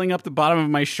the pulling up the bottom of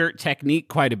my shirt technique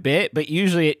quite a bit, but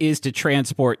usually it is to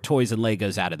transport toys and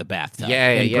Legos out of the bathtub.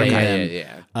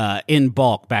 Yeah. In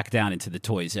bulk back down into the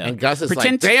toy zone. And Gus is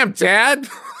like, damn, Dad,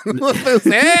 look at those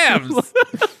abs.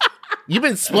 You've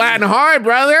been splatting hard,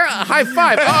 brother. High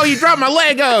five. Oh, you dropped my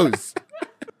Legos.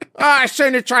 Oh, I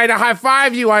shouldn't have tried to high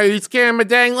five you while you was carrying my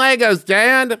dang Legos,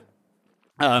 Dad.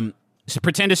 So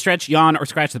pretend to stretch, yawn, or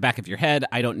scratch the back of your head.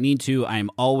 I don't need to. I am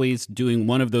always doing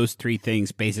one of those three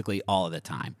things basically all of the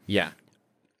time. Yeah.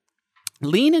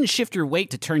 Lean and shift your weight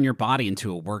to turn your body into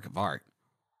a work of art.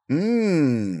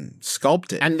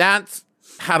 Sculpt it. And that's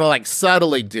how to like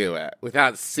subtly do it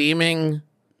without seeming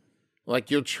like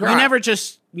you're trying.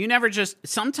 You never just,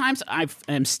 sometimes I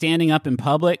am standing up in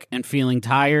public and feeling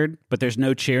tired, but there's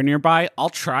no chair nearby. I'll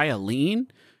try a lean.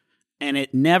 And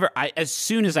it never, as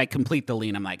soon as I complete the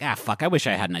lean, I'm like, fuck, I wish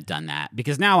I hadn't have done that.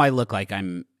 Because now I look like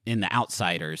I'm in the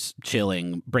Outsiders,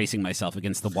 chilling, bracing myself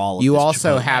against the wall of You this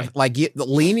also Chipotle. have,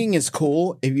 leaning is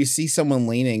cool. If you see someone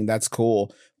leaning, that's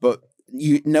cool. But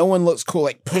no one looks cool,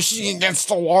 like pushing against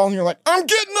the wall, and you're like, I'm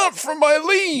getting up from my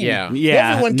lean.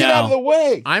 Yeah. Everyone get out of the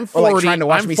way. I'm 40, trying to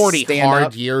watch me 40 stand hard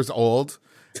up. years old.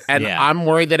 And I'm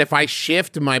worried that if I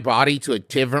shift my body to a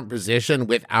different position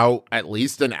without at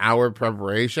least an hour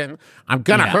preparation, I'm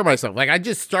going to hurt myself. Like, I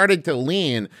just started to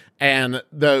lean, and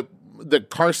the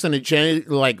carcinogen,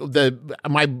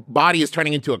 my body is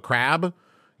turning into a crab,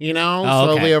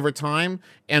 slowly over time.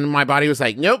 And my body was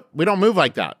like, nope, we don't move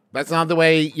like that. That's not the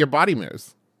way your body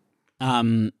moves.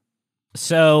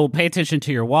 So pay attention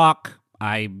to your walk.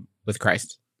 With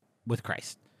Christ.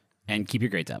 And keep your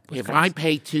grades up. If I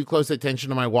pay too close attention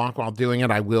to my walk while doing it,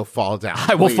 I will fall down.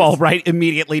 I will fall right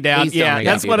immediately down. Please don't make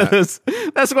that's me one do of those.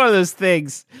 That's one of those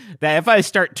things that if I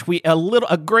start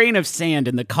a grain of sand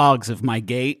in the cogs of my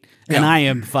gait, and I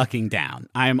am fucking down.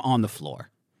 I am on the floor.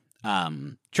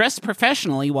 Dress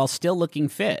professionally while still looking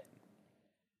fit.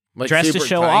 Like dress to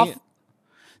show tight? off.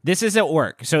 This is at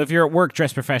work. So if you're at work,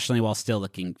 dress professionally while still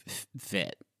looking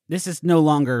fit. This is no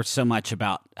longer so much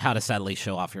about how to subtly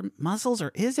show off your muscles,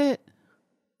 or is it?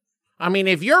 I mean,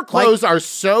 if your clothes are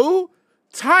so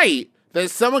tight that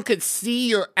someone could see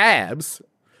your abs,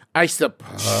 I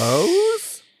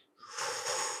suppose.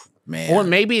 Man. Or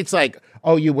maybe it's like,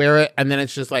 oh, you wear it, and then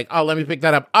it's just like, oh, let me pick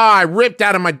that up. I ripped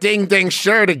out of my ding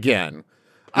shirt again.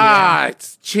 I'm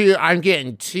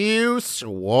getting too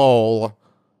swole.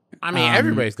 I mean,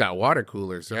 everybody's got water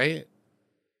coolers, right?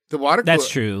 The water That's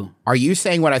true. Are you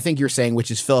saying what I think you're saying, which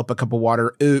is fill up a cup of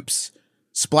water, oops,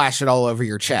 splash it all over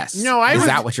your chest? Is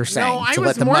that what you're saying? No, I to was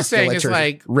let the more saying it's musculature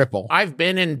like ripple. I've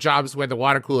been in jobs where the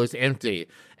water cooler is empty,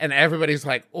 and everybody's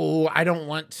like, "Oh, I don't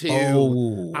want to.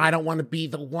 Oh. I don't want to be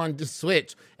the one to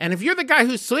switch." And if you're the guy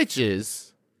who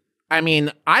switches, I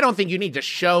mean, I don't think you need to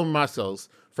show muscles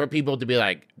for people to be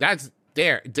like, "That's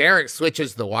Derek. Derek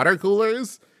switches the water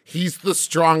coolers. He's the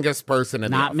strongest person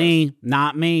in the office."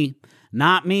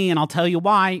 Not me, and I'll tell you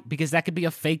why. Because that could be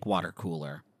a fake water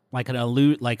cooler, like a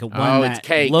one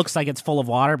that looks like it's full of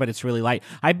water, but it's really light.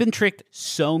 I've been tricked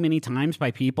so many times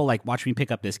by people. Like, watch me pick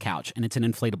up this couch, and it's an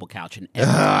inflatable couch, and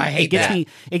I hate that.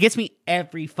 It gets me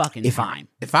every fucking time.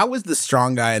 If I was the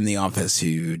strong guy in the office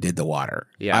who did the water,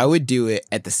 I would do it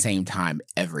at the same time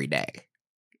every day,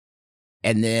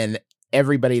 and then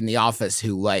everybody in the office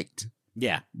who liked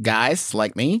guys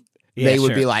like me, they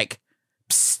would be like,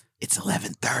 "Psst, it's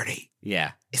 11:30.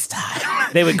 Yeah, it's time."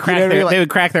 They would crack they would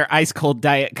crack their ice cold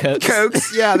Diet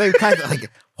Cokes. Yeah, they would kind of like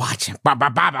watching.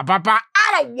 I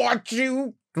don't want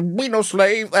you to be no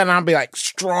slave, and I'll be like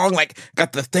strong, like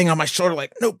got the thing on my shoulder,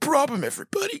 like no problem,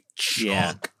 everybody.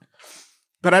 Yeah,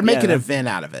 but I'd make an event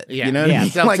out of it. Yeah. You know what I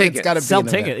mean? Like it's got to be sell an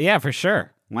ticket. event. Yeah, for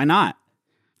sure. Why not?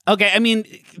 Okay, I mean,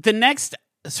 the next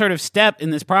sort of step in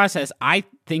this process, I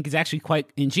think, is actually quite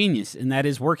ingenious, and that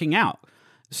is working out.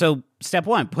 So, step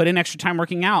one, put in extra time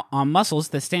working out on muscles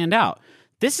that stand out.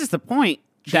 This is the point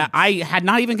that I had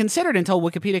not even considered until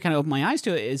Wikipedia kind of opened my eyes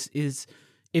to it, is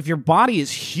if your body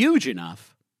is huge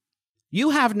enough,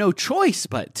 you have no choice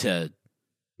but to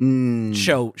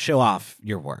show off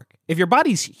your work. If your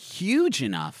body's huge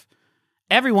enough,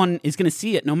 everyone is going to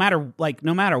see it no matter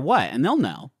what, and they'll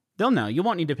know. They'll know. You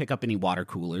won't need to pick up any water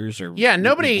coolers or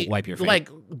nobody wipe your face. like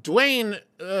Dwayne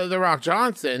The Rock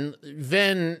Johnson,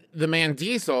 Vin the Man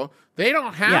Diesel. They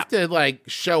don't have to like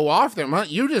show off their money.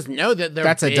 You just know that they're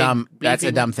That's a dumb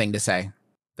thing to say.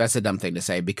 That's a dumb thing to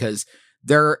say because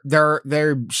they're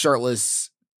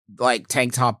shirtless, like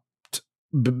tank topped.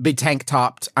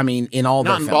 I mean, in all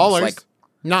their films, ballers. like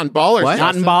non-ballers, what?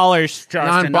 Not in ballers,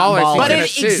 Justin. Non-ballers. But it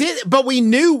exists. But we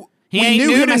knew. He knew ain't him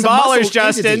nude in as a ballers, muscle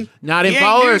Justin. entity. Not in He ain't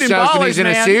ballers, nude in Justin. ballers, He's in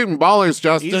a man. suit and ballers,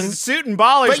 Justin. He's in suit and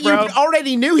ballers, But bro. you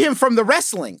already knew him from the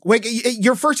wrestling. Like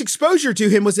your first exposure to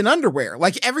him was in underwear.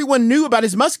 Like everyone knew about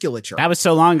his musculature. That was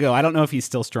so long ago. I don't know if he's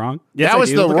still strong. Yes, that I was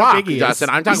do. The Look how Rock, big he is. Justin.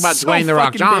 I'm talking He's about so Dwayne The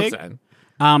Rock fucking big.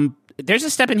 Johnson. There's a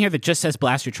step in here that just says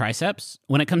blast your triceps.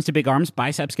 When it comes to big arms,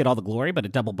 biceps get all the glory, but a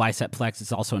double bicep flex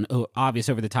is also an obvious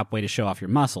over-the-top way to show off your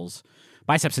muscles.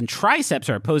 Biceps and triceps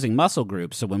are opposing muscle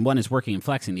groups, so when one is working and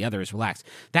flexing, the other is relaxed.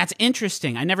 That's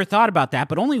interesting. I never thought about that,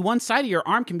 but only one side of your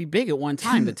arm can be big at one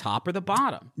time, the top or the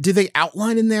bottom. Do they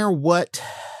outline in there what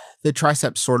the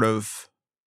triceps sort of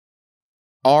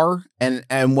are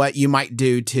and what you might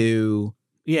do to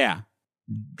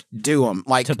do them?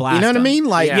 Like, To blast you know what I them. mean?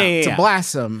 Like, Yeah. to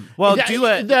blast them. Well,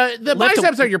 the lift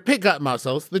biceps are your pickup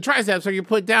muscles. The triceps are your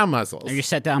put down muscles. or your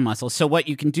set down muscles. So what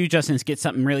you can do, Justin, is get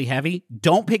something really heavy.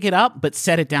 Don't pick it up, but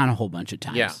set it down a whole bunch of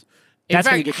times. Yeah. In That's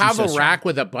how you fact, get you have so a strong. rack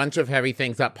with a bunch of heavy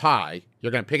things up high.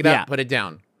 You're going to pick it Yeah. up, put it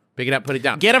down. Pick it up, put it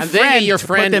down. Get a and then friend get your to put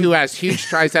friend them- who has huge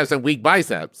triceps and weak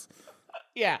biceps.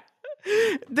 Yeah.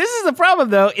 This is the problem,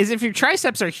 though, is if your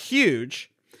triceps are huge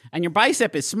and your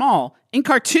bicep is small, in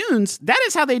cartoons, that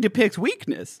is how they depict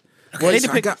weakness. Well, they so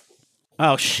depict...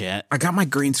 Oh, shit. I got my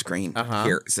green screen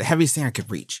here. It's the heaviest thing I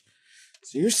could reach.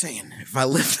 So you're saying if I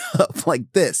lift up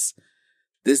like this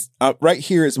right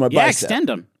here is my Yeah, bicep. extend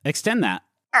them. Extend that.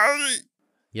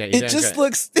 Yeah, It just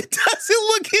looks. It doesn't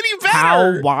look any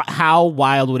better. How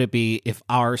wild would it be if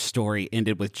our story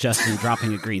ended with Justin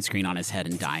dropping a green screen on his head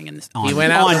and dying in this? He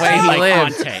went out the way he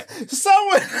lived. On tape.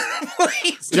 Someone,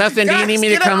 please. Justin, do you need me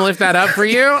to come lift that up for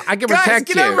you? I can protect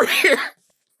get you. over here,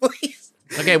 please.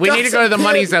 Okay, we need to go to the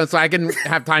money zone so I can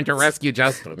have time to rescue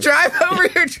Justin. Drive over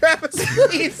here, Travis,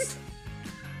 please.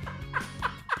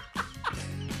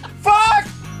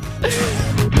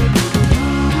 Fuck.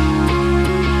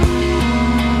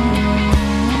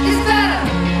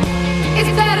 It's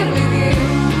better with you.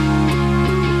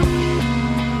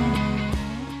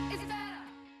 It's better.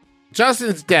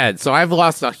 Justin's dead, so I've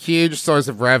lost a huge source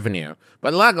of revenue.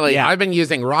 But luckily, Yeah. I've been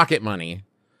using Rocket Money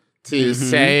to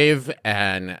save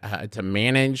and to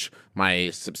manage my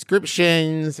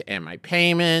subscriptions and my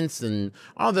payments and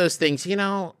all those things. You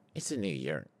know, it's a new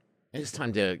year. It's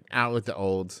time to out with the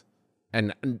old.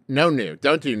 And no new.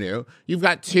 Don't do new. You've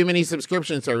got too many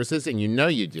subscription services, and you know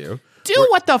you do. Do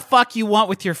what the fuck you want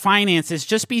with your finances.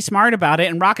 Just be smart about it,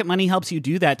 and Rocket Money helps you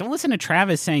do that. Don't listen to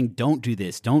Travis saying, "Don't do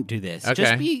this, don't do this."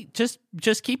 Okay.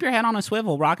 Just keep your head on a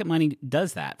swivel. Rocket Money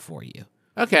does that for you.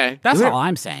 Okay. That's all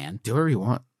I'm saying. Do whatever you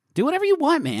want. Do whatever you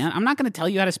want, man. I'm not going to tell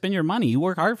you how to spend your money. You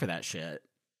work hard for that shit.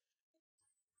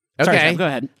 Okay. Sorry, Sam, go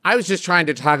ahead. I was just trying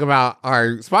to talk about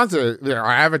our sponsor,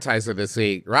 our advertiser this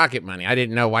week, Rocket Money. I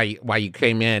didn't know why you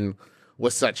came in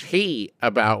with such heat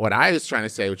about what I was trying to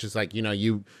say, which is like, you know,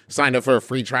 you signed up for a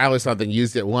free trial or something,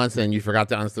 used it once, and you forgot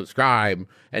to unsubscribe,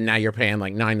 and now you're paying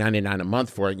like $9.99 a month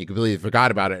for it, and you completely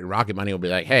forgot about it, and Rocket Money will be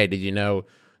like, hey, did you know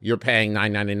you're paying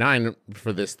 $9.99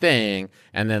 for this thing?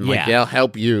 And then like they'll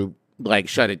help you like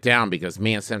shut it down because,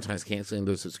 man, sometimes canceling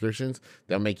those subscriptions,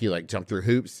 they'll make you like jump through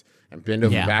hoops and bend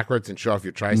over backwards and show off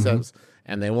your triceps,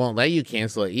 and they won't let you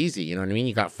cancel it easy. You know what I mean?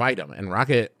 You got to fight them, and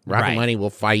Rocket Money will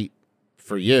fight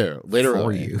for you, literally.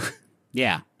 For you.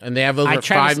 Yeah. And they have over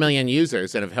 5 million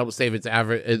users and have helped save its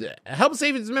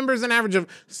members an average of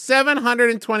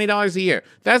 $720 a year.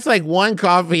 That's like one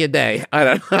coffee a day.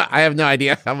 I have no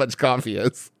idea how much coffee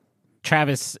is.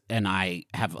 Travis and I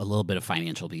have a little bit of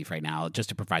financial beef right now, just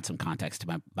to provide some context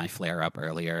to my flare up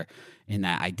earlier, in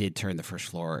that I did turn the first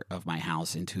floor of my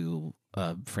house into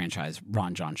a franchise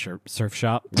Ron John surf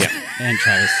shop. Yeah. And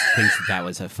Travis thinks that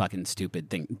was a fucking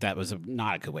stupid thing. That was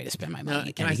not a good way to spend my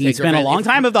money. Can And I he say, spent a Griffin, long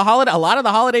time of a lot of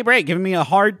the holiday break giving me a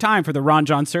hard time for the Ron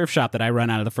John surf shop that I run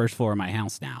out of the first floor of my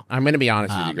house now. I'm going to be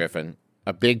honest with you, Griffin.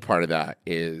 A big part of that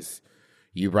is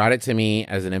you brought it to me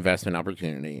as an investment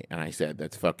opportunity, and I said,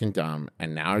 that's fucking dumb.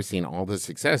 And now I've seen all the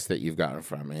success that you've gotten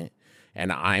from it,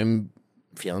 and I'm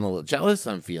feeling a little jealous.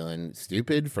 I'm feeling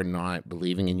stupid for not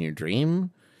believing in your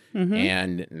dream.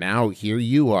 And now here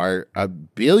you are, a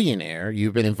billionaire.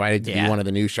 You've been invited to be one of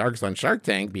the new sharks on Shark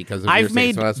Tank because of your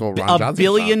successful Ron Johnson $1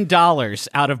 billion shop.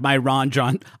 out of my Ron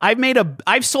John.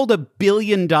 I've sold $1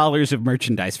 billion of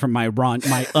merchandise from my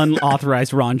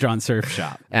unauthorized Ron John surf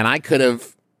shop. And I could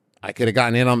have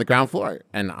gotten in on the ground floor.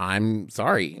 And I'm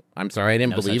sorry. I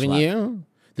didn't believe in you.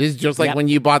 This is just like when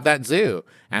you bought that zoo.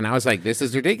 And I was like, this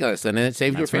is ridiculous. And then it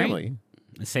saved your family. Right.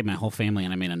 It saved my whole family,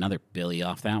 and I made another billy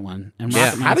off that one. And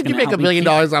how did you make $1 billion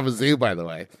off a zoo, by the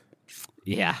way?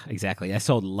 Yeah, exactly. I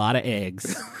sold a lot of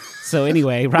eggs. So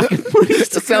anyway, Rocket Money is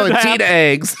selling cheetah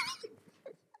eggs.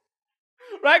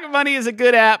 Rocket Money is a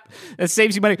good app that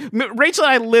saves you money. Rachel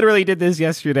and I literally did this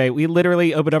yesterday. We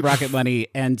literally opened up Rocket Money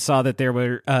and saw that there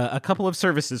were a couple of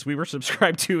services we were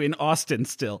subscribed to in Austin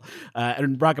still.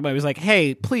 And Rocket Money was like,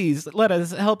 hey, please let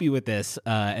us help you with this.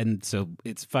 And so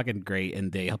it's fucking great,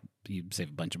 and they help you save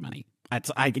a bunch of money.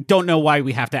 I don't know why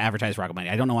we have to advertise Rocket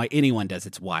Money. I don't know why anyone does.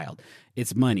 It's wild.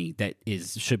 It's money that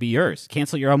should be yours.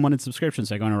 Cancel your unwanted subscriptions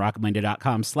by going to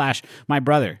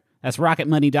rocketmoney.com/mybrother. That's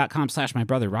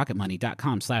rocketmoney.com/mybrother,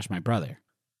 rocketmoney.com/mybrother.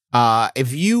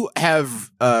 If you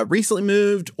have recently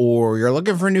moved or you're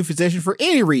looking for a new physician for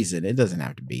any reason, it doesn't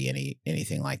have to be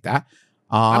anything like that.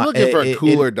 I'm looking for a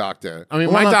cooler doctor. I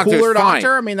mean, my doctor's cooler fine.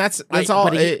 doctor. I mean, that's all.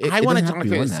 I want a doctor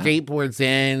that skateboards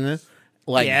in,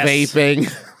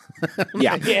 vaping.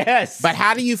 Yeah. Yes. But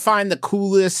how do you find the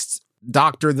coolest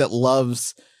doctor that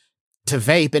loves to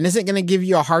vape and isn't going to give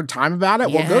you a hard time about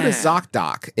it? Well, go to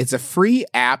ZocDoc. It's a free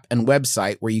app and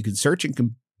website where you can search and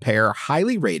compare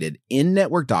highly rated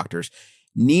in-network doctors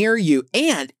near you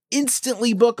and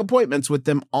instantly book appointments with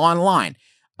them online.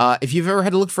 If you've ever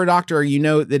had to look for a doctor, you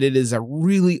know that it is a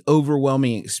really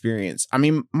overwhelming experience. I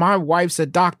mean, my wife's a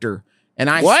doctor,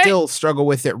 and I still struggle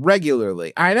with it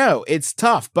regularly. I know, it's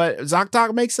tough, but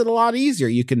ZocDoc makes it a lot easier.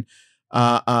 You can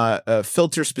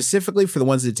filter specifically for the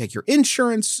ones that take your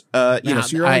insurance. So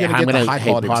you're only going to get the high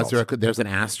quality results. There's an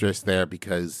asterisk there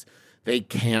because they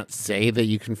can't say that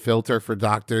you can filter for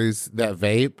doctors that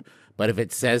vape, but if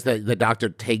it says that the doctor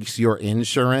takes your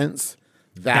insurance,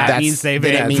 that means they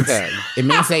vape. It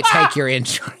means they take your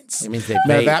insurance. It means they vape.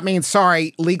 No, that means,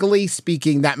 sorry, legally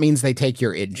speaking, that means they take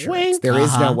your insurance. Wink. There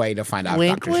is no way to find out if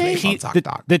doctors vape on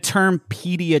ZocDoc. The term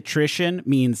pediatrician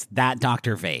means that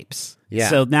doctor vapes. Yeah.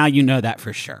 So now you know that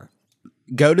for sure.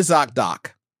 Go to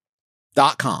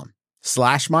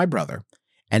ZocDoc.com/mybrother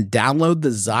and download the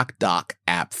ZocDoc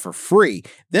app for free.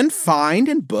 Then find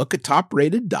and book a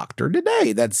top-rated doctor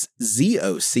today. That's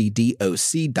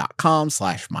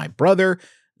ZocDoc.com/mybrother,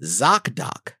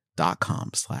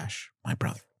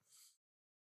 ZocDoc.com/mybrother.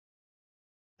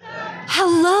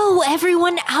 Hello,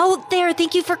 everyone out there.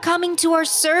 Thank you for coming to our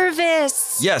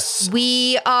service. Yes.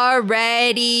 We are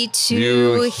ready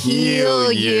to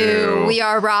heal you. We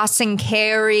are Ross and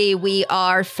Carrie. We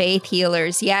are faith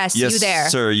healers. Yes, you there.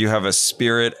 Yes, sir. You have a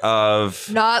spirit of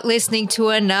not listening to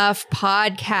enough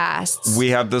podcasts. We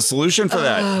have the solution for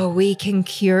that. Oh, we can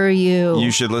cure you. You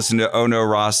should listen to Oh No,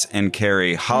 Ross and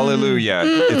Carrie. Hallelujah.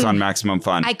 It's on Maximum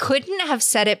Fun. I couldn't have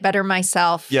said it better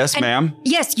myself. Yes, ma'am.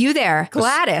 Yes, you there.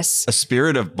 Gladys. A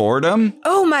spirit of boredom?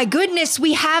 Oh my goodness,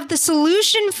 we have the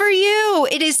solution for you.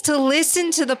 It is to listen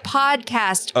to the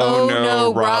podcast. Oh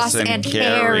no, Ross and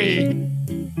Carrie.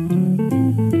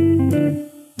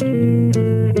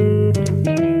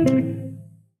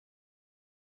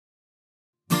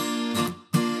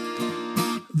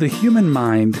 The human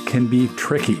mind can be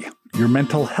tricky. Your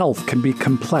mental health can be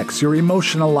complex. Your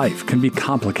emotional life can be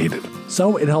complicated.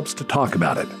 So it helps to talk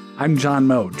about it. I'm John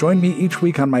Moe. Join me each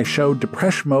week on my show,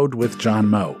 Depresh Mode with John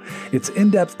Moe. It's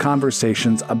in-depth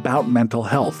conversations about mental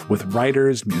health with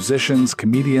writers, musicians,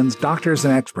 comedians, doctors,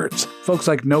 and experts. Folks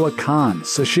like Noah Khan,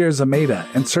 Sashir Zameda,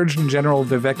 and Surgeon General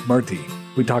Vivek Murthy.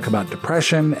 We talk about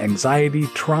depression, anxiety,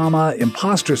 trauma,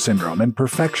 imposter syndrome, and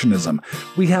perfectionism.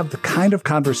 We have the kind of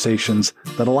conversations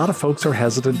that a lot of folks are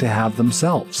hesitant to have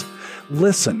themselves.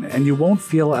 Listen, and you won't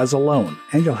feel as alone,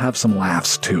 and you'll have some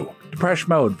laughs too. Depresh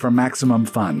Mode from Maximum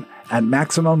Fun at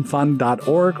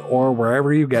MaximumFun.org or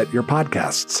wherever you get your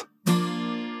podcasts.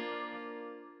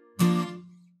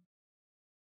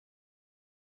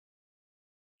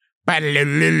 I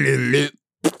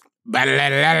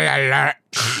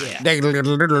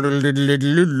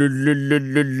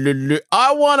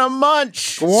want to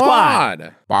munch.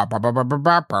 Squad.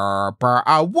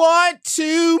 I want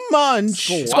to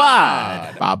munch.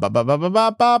 Squad.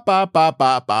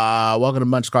 Welcome to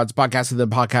Munch Squad's podcast, the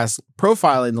podcast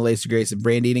profiling the latest grace of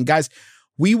brand eating. Guys,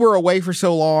 we were away for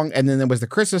so long, and then there was the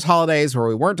Christmas holidays where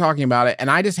we weren't talking about it,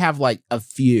 and I just have like a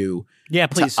few Yeah,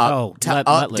 please. to let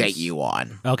update loose. you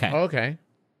on. Okay. Okay.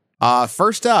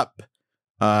 First up,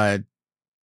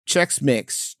 Chex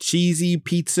Mix Cheesy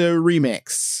Pizza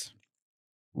Remix.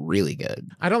 Really good.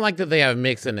 I don't like that they have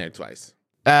mix in there twice.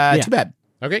 Too bad.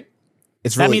 Okay.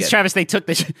 It's That really means, good. Travis, they took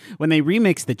when they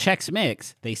remix the Chex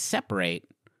Mix, they separate.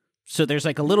 So there's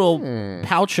like a little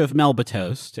pouch of Melba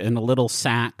toast and a little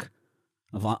sack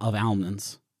of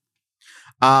almonds.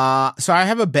 So I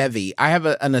have a bevy. I have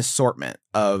an assortment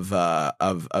of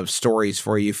stories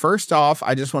for you. First off,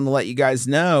 I just want to let you guys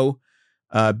know,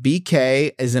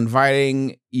 BK is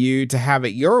inviting you to have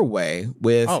it your way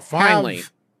with finally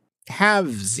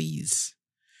Havesies.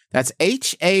 That's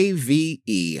HAVE-SIES.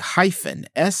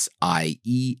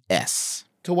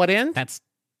 To what end? That's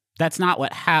not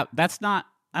what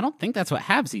I don't think that's what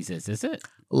Havesies is it?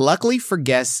 Luckily for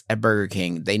guests at Burger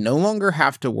King, they no longer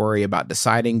have to worry about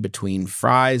deciding between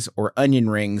fries or onion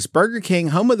rings. Burger King,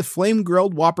 home of the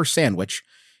flame-grilled Whopper sandwich,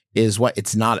 is what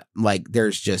it's not like.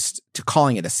 There's just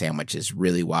calling it a sandwich is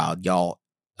really wild, y'all.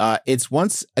 It's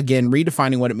once again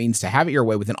redefining what it means to have it your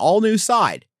way with an all-new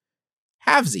side.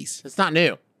 Havesies. It's not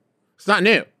new. It's not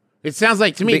new. It sounds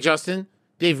like to me, Justin,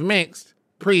 they've mixed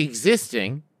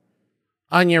pre-existing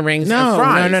onion rings and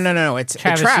fries. No. It's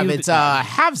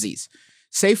Havesies.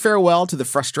 Say farewell to the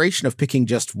frustration of picking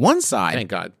just one side. Thank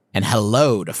God. And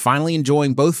hello to finally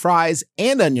enjoying both fries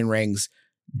and onion rings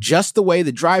just the way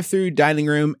the drive-through, dining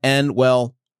room, and,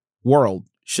 well, world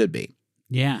should be.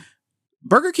 Yeah.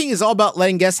 Burger King is all about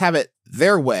letting guests have it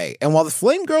their way. And while the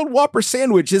flame-grilled Whopper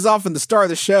sandwich is often the star of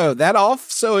the show, that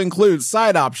also includes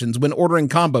side options when ordering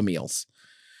combo meals.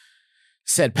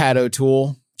 Said Pat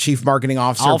O'Toole, Chief Marketing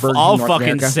Officer of Burger King I'll North fucking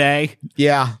America. say.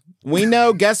 Yeah. We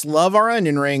know guests love our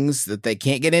onion rings that they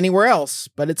can't get anywhere else,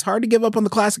 but it's hard to give up on the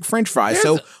classic French fries.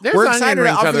 So we're excited to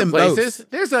offer them places.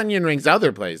 both. There's onion rings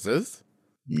other places.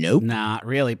 Nope. Not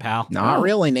really, pal. Not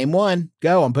really. Name one.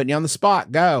 Go. I'm putting you on the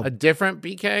spot. Go. A different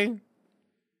BK?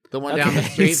 The one down the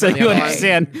street? So you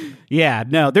understand. Yeah,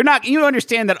 no, they're not. You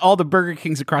understand that all the Burger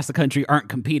Kings across the country aren't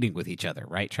competing with each other,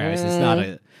 right, Travis? It's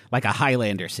not like a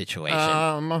Highlander situation.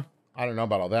 I don't know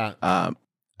about all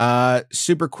that.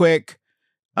 Super quick.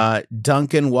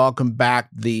 Duncan, welcome back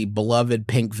the beloved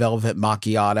pink velvet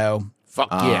macchiato. Fuck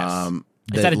yes.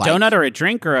 Is that a donut or a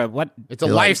drink or a what? It's a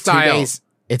lifestyle.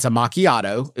 It's a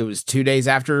macchiato. It was 2 days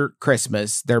after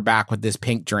Christmas. They're back with this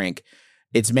pink drink.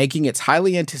 It's making its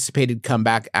highly anticipated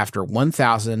comeback after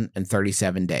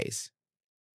 1,037 days.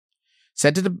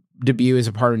 Set to debut as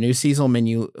a part of a new seasonal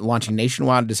menu launching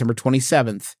nationwide on December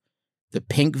 27th, the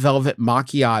Pink Velvet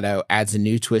Macchiato adds a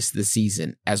new twist to the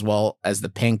season, as well as the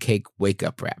Pancake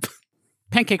Wake-Up Wrap.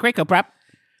 Pancake Wake-Up Wrap.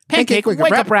 Pancake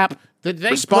Wake-Up Wrap. Did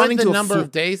they Responding put to the a number of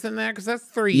days in there? Because that's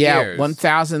 3 Yeah, years.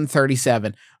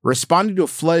 1,037. Responding to a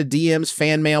flood of DMs,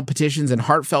 fan mail, petitions, and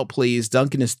heartfelt pleas,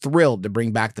 Duncan is thrilled to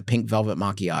bring back the Pink Velvet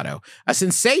Macchiato, a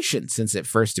sensation since it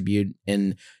first debuted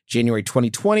in January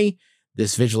 2020.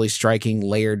 This visually striking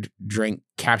layered drink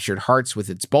captured hearts with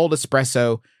its bold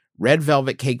espresso, red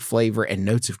velvet cake flavor, and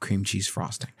notes of cream cheese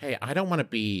frosting. Hey, I don't want to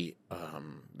be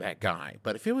that guy,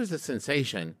 but if it was a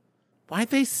sensation, why'd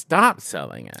they stop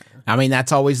selling it? I mean,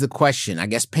 that's always the question. I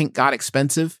guess pink got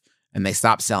expensive and they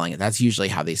stopped selling it. That's usually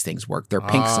how these things work. Their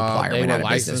pink supplier they went were out of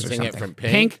business or licensing something. it from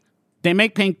Pink. They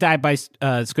make pink dye by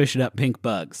squishing up pink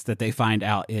bugs that they find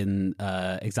out in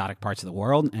exotic parts of the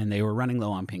world, and they were running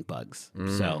low on pink bugs.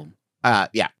 So,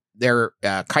 yeah, they're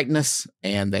chitinous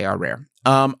and they are rare.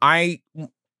 I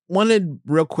wanted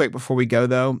real quick before we go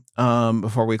though,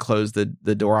 before we close the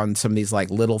door on some of these like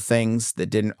little things that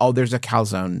didn't. Oh, there's a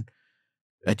calzone,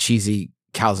 a cheesy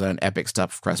calzone epic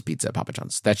stuffed crust pizza at Papa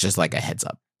John's. That's just like a heads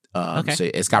up. Okay. So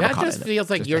it's got That ricotta just in it. feels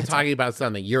like Just a you're heads up. talking about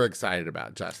something you're excited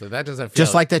about, Justin. That doesn't feel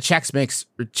Just like the Chex Mix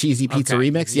cheesy pizza Okay,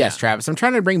 remix. yeah. Yes, Travis. I'm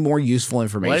trying to bring more useful What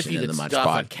information if you in could the Munch stuff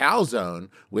Pod. a calzone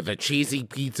with a cheesy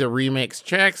pizza remix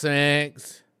Chex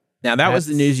Mix? Now, that was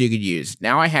the That's- news you could use.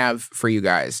 Now I have for you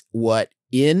guys what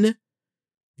in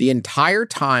the entire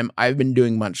time I've been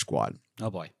doing Munch Squad oh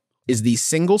boy. is the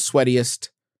single sweatiest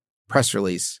press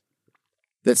release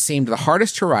that seemed the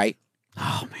hardest to write,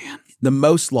 Oh man. the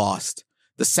most lost,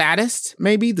 the saddest,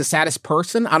 maybe the saddest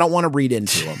person. I don't want to read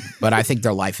into them, but I think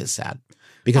their life is sad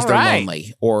because All they're right.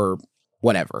 lonely or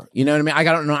whatever. You know what I mean? I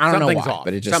don't know Something's why, off.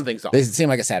 but it just Something's off. they seem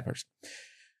like a sad person.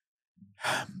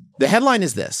 The headline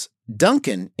is this: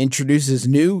 Dunkin' introduces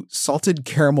new salted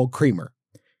caramel creamer,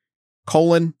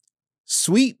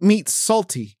 sweet meets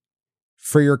salty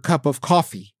for your cup of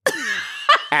coffee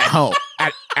at home.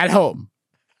 At home.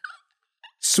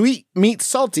 Sweet meets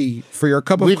salty for your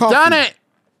cup of We've coffee. done it.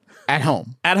 At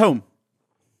home. At home.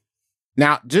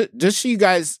 Now, just so you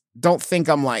guys don't think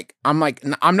I'm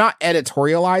not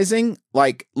editorializing.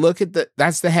 Like, look at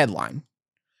that's the headline.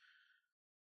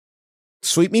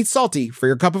 Sweet meets salty for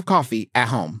your cup of coffee at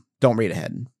home. Don't read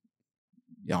ahead.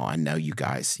 Oh, I know you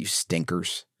guys, you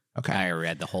stinkers. Okay. I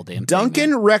read the whole damn Dunkin'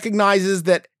 thing. recognizes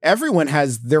that everyone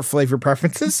has their flavor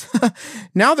preferences.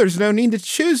 Now there's no need to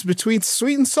choose between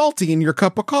sweet and salty in your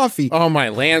cup of coffee. Oh, my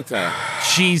Lanta.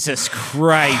 Jesus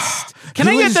Christ. Can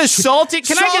I get the salty?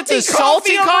 Can I get the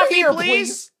salty coffee, here,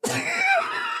 please?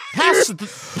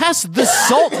 Pass the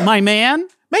salt, my man.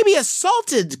 Maybe a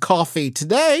salted coffee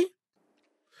today.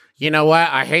 You know what?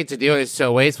 I hate to do it. It's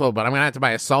so wasteful, but I'm going to have to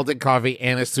buy a salted coffee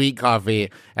and a sweet coffee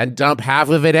and dump half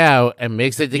of it out and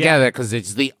mix it together because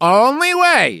it's the only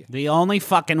way. The only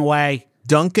fucking way.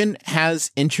 Dunkin'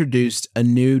 has introduced a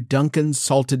new Dunkin'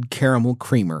 Salted Caramel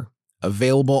Creamer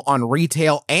available on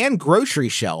retail and grocery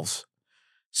shelves.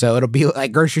 So it'll be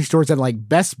like grocery stores and like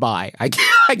Best Buy. I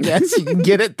guess you can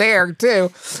get it there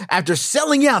too. After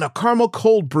selling out a caramel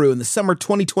cold brew in the summer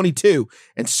 2022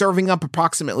 and serving up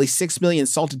approximately 6 million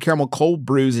salted caramel cold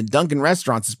brews in Dunkin'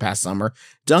 restaurants this past summer,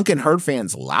 Dunkin' heard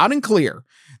fans loud and clear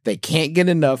they can't get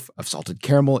enough of salted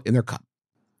caramel in their cup.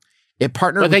 It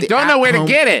partnered But with they don't know where to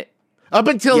get it. Up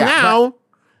until now,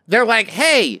 they're like,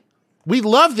 hey, we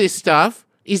love this stuff.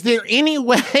 Is there any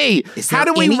way? How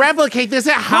do we replicate this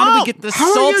at home? How do we get the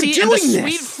salty and the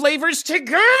sweet flavors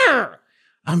together?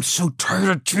 I'm so tired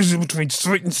of choosing between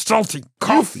sweet and salty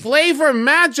coffee. You flavor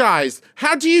magi's.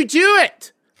 How do you do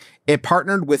it? It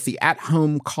partnered with the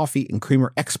at-home coffee and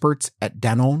creamer experts at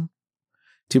Danone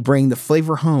to bring the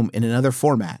flavor home in another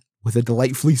format with a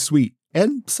delightfully sweet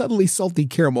and subtly salty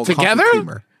caramel Together? coffee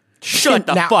creamer. Shut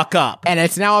the fuck up. And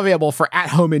it's now available for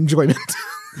at-home enjoyment.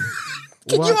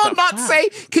 Could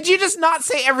you just not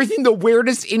say everything the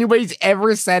weirdest anybody's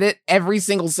ever said it? Every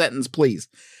single sentence, please.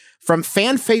 This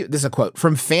is a quote.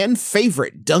 From fan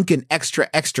favorite Dunkin' Extra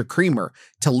Extra Creamer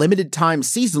to limited time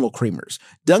seasonal creamers,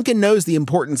 Dunkin' knows the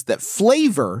importance that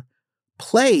flavor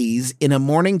plays in a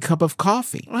morning cup of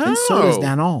coffee. Oh. And so does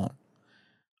Danone.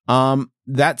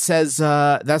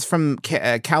 That's from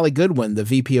Callie Goodwin, the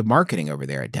VP of marketing over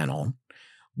there at Danone.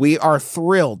 We are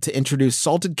thrilled to introduce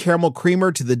salted caramel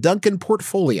creamer to the Dunkin'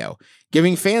 portfolio,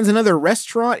 giving fans another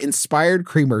restaurant-inspired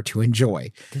creamer to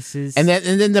enjoy. And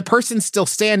then the person's still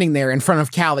standing there in front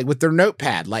of Callie with their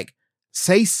notepad, like,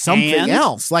 say something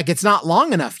else. Like, it's not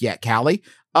long enough yet, Callie.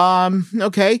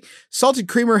 Okay. Salted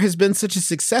creamer has been such a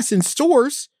success in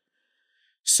stores,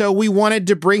 so we wanted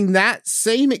to bring that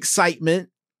same excitement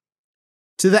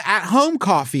to the at-home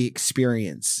coffee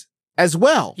experience as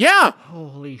well. Yeah.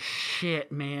 Holy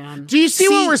shit, man. Do you see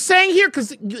what we're saying here?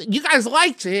 Because you guys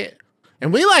liked it,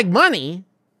 and we like money,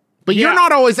 but you're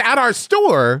not always at our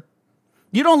store.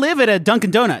 You don't live at a Dunkin'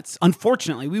 Donuts.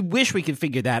 Unfortunately, we wish we could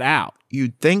figure that out.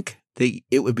 You'd think that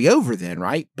it would be over then,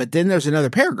 right? But then there's another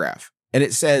paragraph, and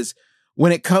it says,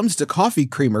 when it comes to coffee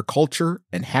creamer culture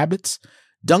and habits,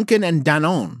 Dunkin' and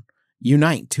Danone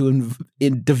unite to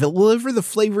deliver the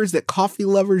flavors that coffee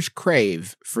lovers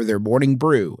crave for their morning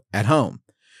brew at home.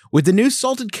 With the new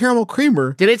salted caramel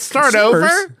creamer... Did it start over?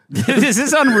 Is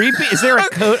this on repeat? Is there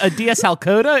a DS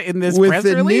Halcoda in this press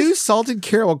release? With the new salted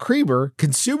caramel creamer,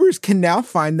 consumers can now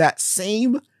find that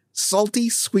same salty,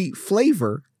 sweet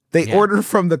flavor they order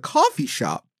from the coffee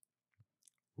shop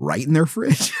right in their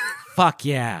fridge. Fuck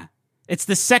yeah. It's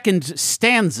the second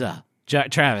stanza,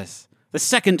 Travis. The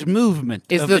second movement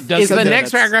is the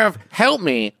next paragraph. Help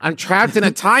me! I'm trapped in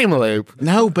a time loop.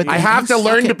 No, but I have to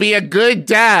learn to be a good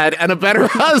dad and a better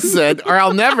husband, or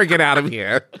I'll never get out of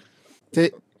here.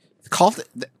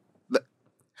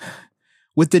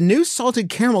 With the new salted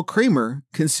caramel creamer,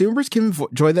 consumers can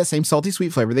enjoy that same salty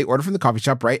sweet flavor they order from the coffee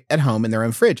shop right at home in their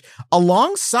own fridge,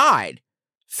 alongside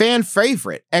fan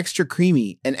favorite extra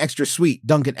creamy and extra sweet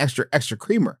Dunkin' Extra Extra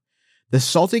Creamer. The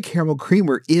salted caramel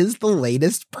creamer is the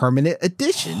latest permanent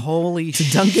addition to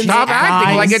Dunkin's Stop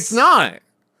acting like it's not.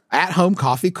 At-home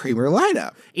coffee creamer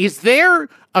lineup. Is there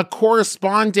a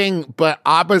corresponding but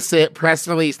opposite press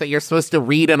release that you're supposed to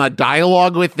read in a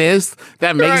dialogue with this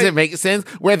that makes it make sense?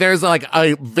 Where there's like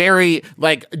a very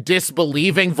like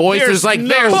disbelieving voice. There's like,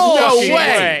 there's no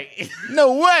way.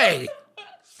 No way.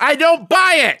 I don't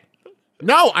buy it.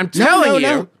 No, I'm telling you.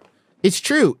 No. It's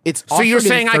true. So you're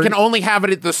saying I can only have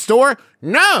it at the store?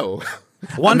 No.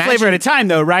 One flavor at a time,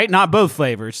 though, right? Not both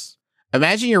flavors.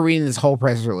 Imagine you're reading this whole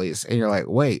press release and you're like,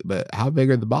 wait, but how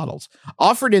big are the bottles?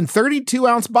 Offered in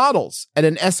 32-ounce bottles at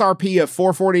an SRP of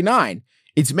 $4.49.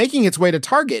 It's making its way to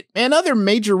Target and other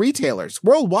major retailers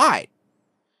worldwide.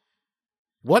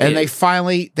 Dunkin'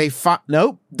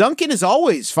 is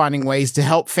always finding ways to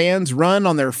help fans run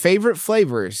on their favorite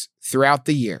flavors throughout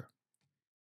the year.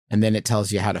 And then it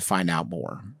tells you how to find out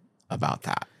more about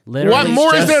that. What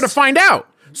more is there to find out?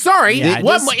 Sorry, Yeah,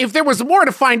 if there was more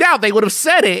to find out, they would have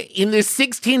said it in this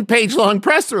 16-page long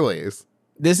press release.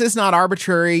 This is not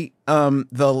arbitrary.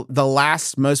 The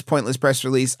last most pointless press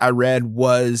release I read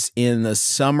was in the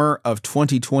summer of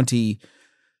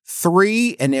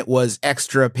 2023, and it was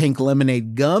extra pink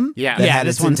lemonade gum. Yeah, that had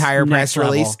its entire press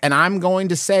release. level. And I'm going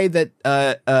to say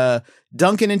that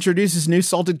Dunkin' introduces new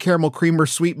salted caramel creamer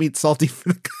sweet meat salty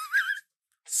for the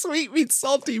sweet meat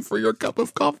salty for your cup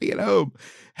of coffee at home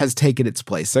has taken its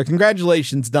place. So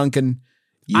congratulations, Dunkin'.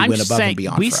 You went above and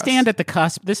beyond. We for stand us. at the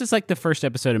cusp. This is like the first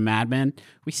episode of Mad Men.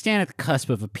 We stand at the cusp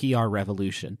of a PR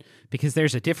revolution because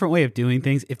there's a different way of doing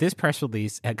things. If this press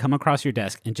release had come across your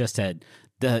desk and just said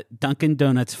the Dunkin'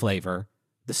 Donuts flavor,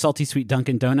 the salty sweet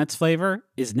Dunkin' Donuts flavor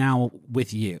is now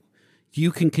with you.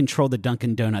 You can control the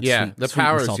Dunkin' Donuts sweet, the sweet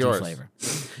power and is salty yours. flavor.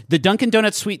 The Dunkin'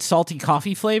 Donuts sweet salty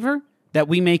coffee flavor that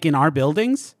we make in our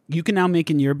buildings, you can now make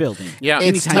in your building. Yeah,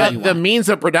 anytime you the want. means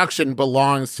of production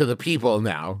belongs to the people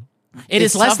now. It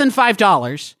is less than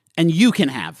 $5, and you can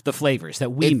have the flavors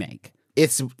that we make.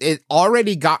 It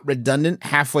already got redundant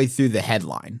halfway through the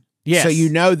headline. Yes. So you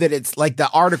know that it's like the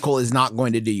article is not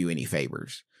going to do you any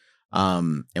favors.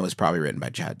 It was probably written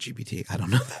by ChatGPT. I don't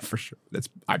know that for sure.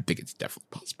 I think it's definitely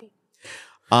possible.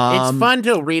 It's fun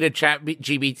to read a chat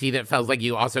GBT that feels like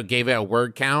you also gave it a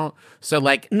word count. So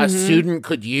like a student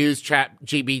could use chat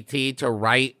GBT to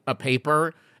write a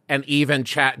paper and even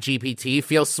chat GPT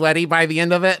feels sweaty by the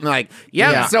end of it. And like,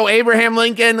 yeah. So Abraham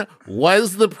Lincoln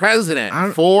was the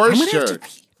president for sure.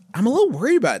 I'm a little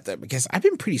worried about it though, because I've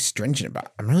been pretty stringent about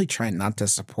it. I'm really trying not to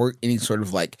support any sort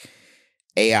of like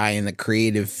AI in the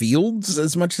creative fields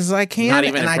as much as I can. Not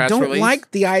even and a I press don't release?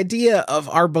 like the idea of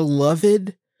our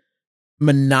beloved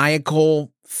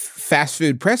maniacal fast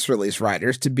food press release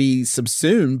writers to be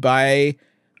subsumed by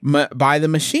the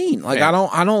machine. Like, Yeah.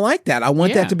 I don't like that. I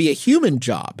want that to be a human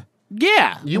job.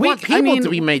 Yeah. You want people to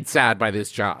be made sad by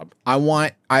this job.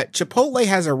 Chipotle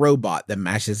has a robot that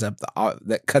mashes up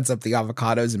that cuts up the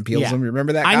avocados and peels them.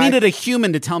 Remember that guy? I needed a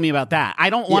human to tell me about that. I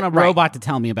don't want a robot to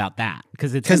tell me about that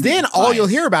because then all you'll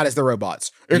hear about is the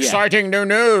robots. Exciting new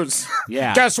news.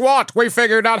 Yeah. Guess what? We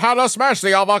figured out how to smash the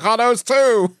avocados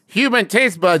too. Human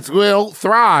taste buds will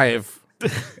thrive.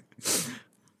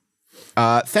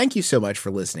 Thank you so much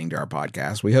for listening to our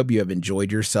podcast. We hope you have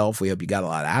enjoyed yourself. We hope you got a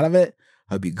lot out of it.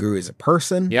 Hope you grew as a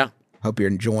person. Yeah. Hope you're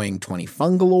enjoying 20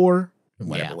 Fungalore in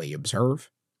whatever way you observe.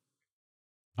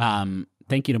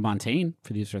 Thank you to Montaigne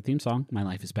for the use of our theme song, My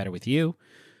Life is Better With You.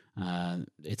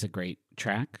 It's a great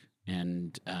track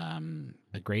and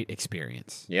a great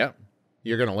experience. Yeah.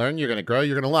 You're going to learn, you're going to grow,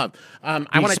 you're going to love.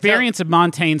 The experience of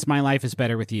Montaigne's My Life is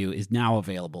Better With You is now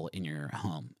available in your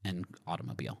home and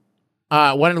automobile.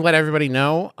 Wanted to let everybody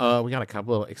know, we got a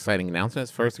couple of exciting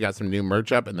announcements. First, we got some new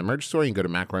merch up in the merch store. You can go to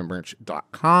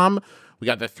macromerch.com. We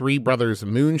got the Three Brothers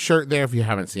Moon shirt there. If you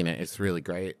haven't seen it, it's really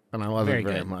great, and I love it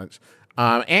very much.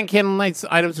 And Candle Nights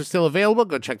items are still available.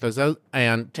 Go check those out.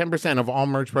 And 10% of all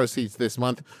merch proceeds this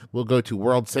month will go to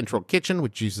World Central Kitchen,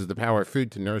 which uses the power of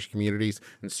food to nourish communities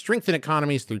and strengthen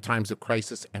economies through times of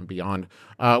crisis and beyond.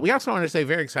 We also want to say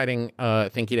very exciting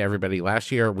thank you to everybody.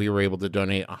 Last year, we were able to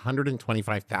donate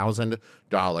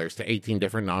 $125,000 to 18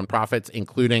 different nonprofits,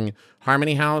 including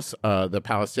Harmony House, the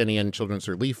Palestinian Children's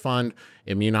Relief Fund,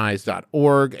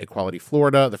 Immunize.org, Equality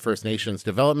Florida, the First Nations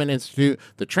Development Institute,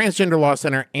 the Transgender Law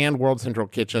Center, and World Central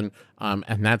Kitchen.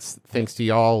 And that's thanks to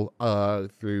y'all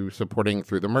through supporting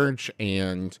through the merch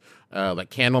and like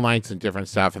candle nights and different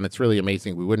stuff. And it's really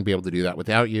amazing. We wouldn't be able to do that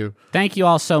without you. Thank you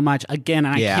all so much. Again,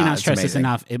 and I cannot stress this amazing.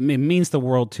 enough. It means the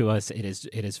world to us. It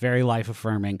is very life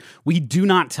affirming. We do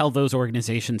not tell those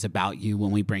organizations about you when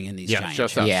we bring in these giant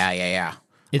just checks. us. Yeah.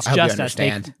 It's I hope you just us.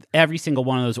 understand. Every single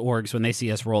one of those orgs, when they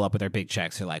see us roll up with their big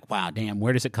checks, they're like, wow, damn,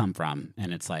 where does it come from?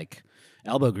 And it's like,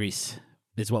 elbow grease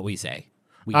is what we say.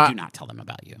 We do not tell them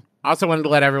about you. Also wanted to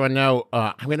let everyone know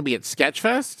I'm going to be at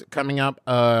Sketchfest coming up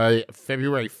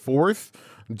February 4th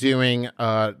doing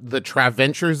the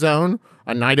Traventure Zone,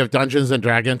 a night of Dungeons and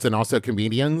Dragons and also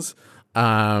comedians.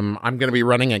 I'm going to be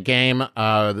running a game.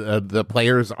 The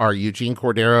players are Eugene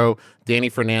Cordero, Danny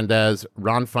Fernandez,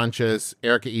 Ron Funches,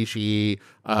 Erica Ishii,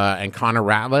 and Connor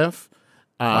Ratliff.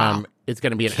 Wow. It's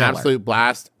going to be an absolute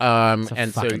blast. It's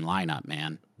a fucking lineup,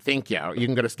 man. Thank you. You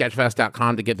can go to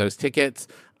sketchfest.com to get those tickets.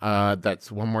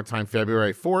 That's one more time,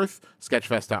 February 4th,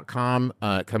 sketchfest.com.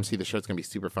 Come see the show. It's going to be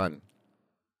super fun.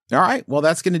 All right. Well,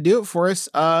 that's going to do it for us.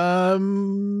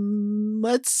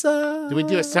 Let's Do we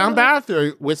do a sound bath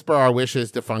or whisper our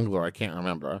wishes to Fungalore? I can't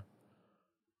remember.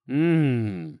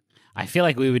 I feel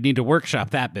like we would need to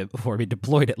workshop that bit before we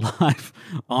deployed it live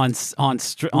on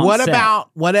what set.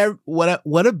 about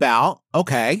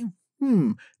okay,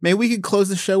 Maybe we could close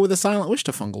the show with a silent wish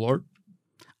to Fungalord.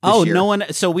 Oh, no one.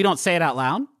 So we don't say it out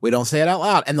loud? We don't say it out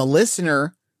loud. And the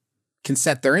listener can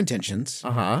set their intentions for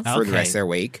the rest of their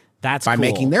week. That's by cool.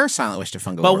 making their silent wish to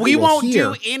Fungalord. But we won't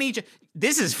do any.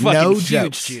 This is fucking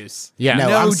huge juice. Yeah.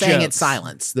 No, I'm saying jokes. it's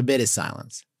silence. The bit is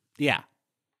silence. Yeah.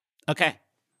 Okay.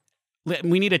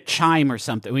 We need a chime or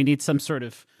something. We need some sort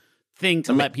of thing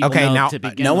to let people know now, to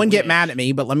begin. No one with. get mad at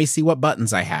me, but let me see what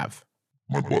buttons I have.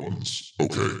 My buttons.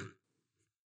 Okay.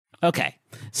 Okay.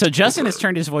 So Justin has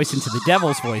turned his voice into the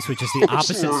devil's voice, which is the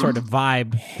opposite sort of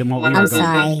vibe than what we were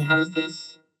going. I'm sorry.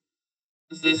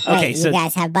 Okay, so you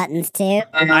guys have buttons too?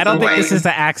 I don't think this is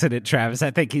an accident, Travis.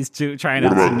 I think he's trying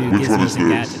out some new gizmos and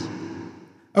gadgets.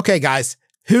 Okay, guys.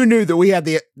 Who knew that we had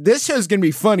this show's gonna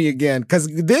be funny again? Because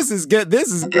this is good.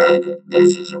 This is good.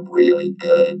 This is really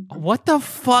good. What the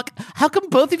fuck? How come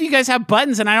both of you guys have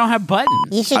buttons and I don't have buttons?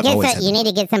 You should you need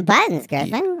to get some buttons,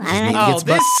 Griffin. I don't know. Oh,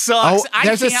 this sucks. Oh,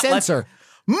 there's a sensor.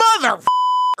 Mother.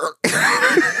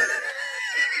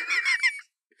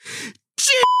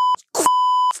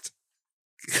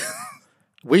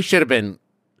 We should have been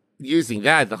using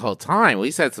that the whole time. We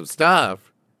said some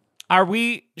stuff. Are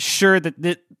we sure that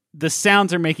the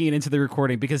sounds are making it into the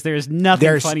recording? Because there's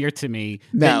nothing funnier to me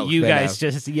than you guys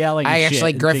just yelling. I shit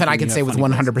actually, and Griffin, I thinking can say with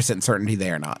 100% certainty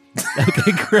they are not.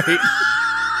 Okay, great.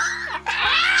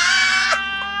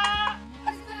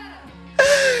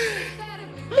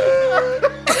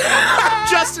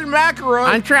 Justin McElroy.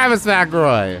 I'm Travis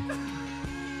McElroy.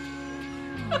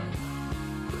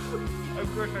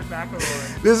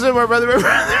 This is my brother.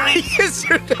 He kissed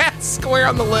your dad square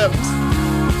on the lips.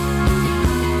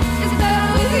 It's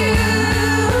better with you.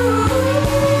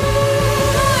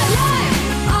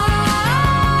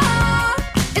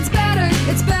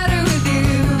 It's better with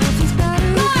you.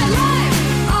 My life,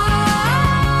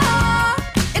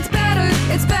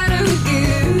 it's better with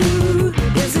you.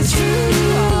 This is true.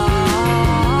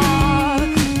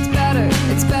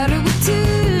 It's better with two.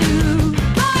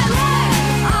 My life,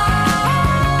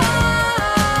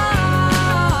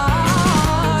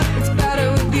 it's better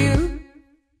with you.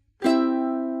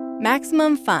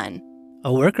 Maximum Fun,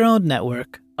 a worker-owned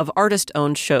network of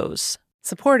artist-owned shows.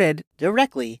 supported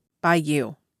directly By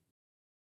you.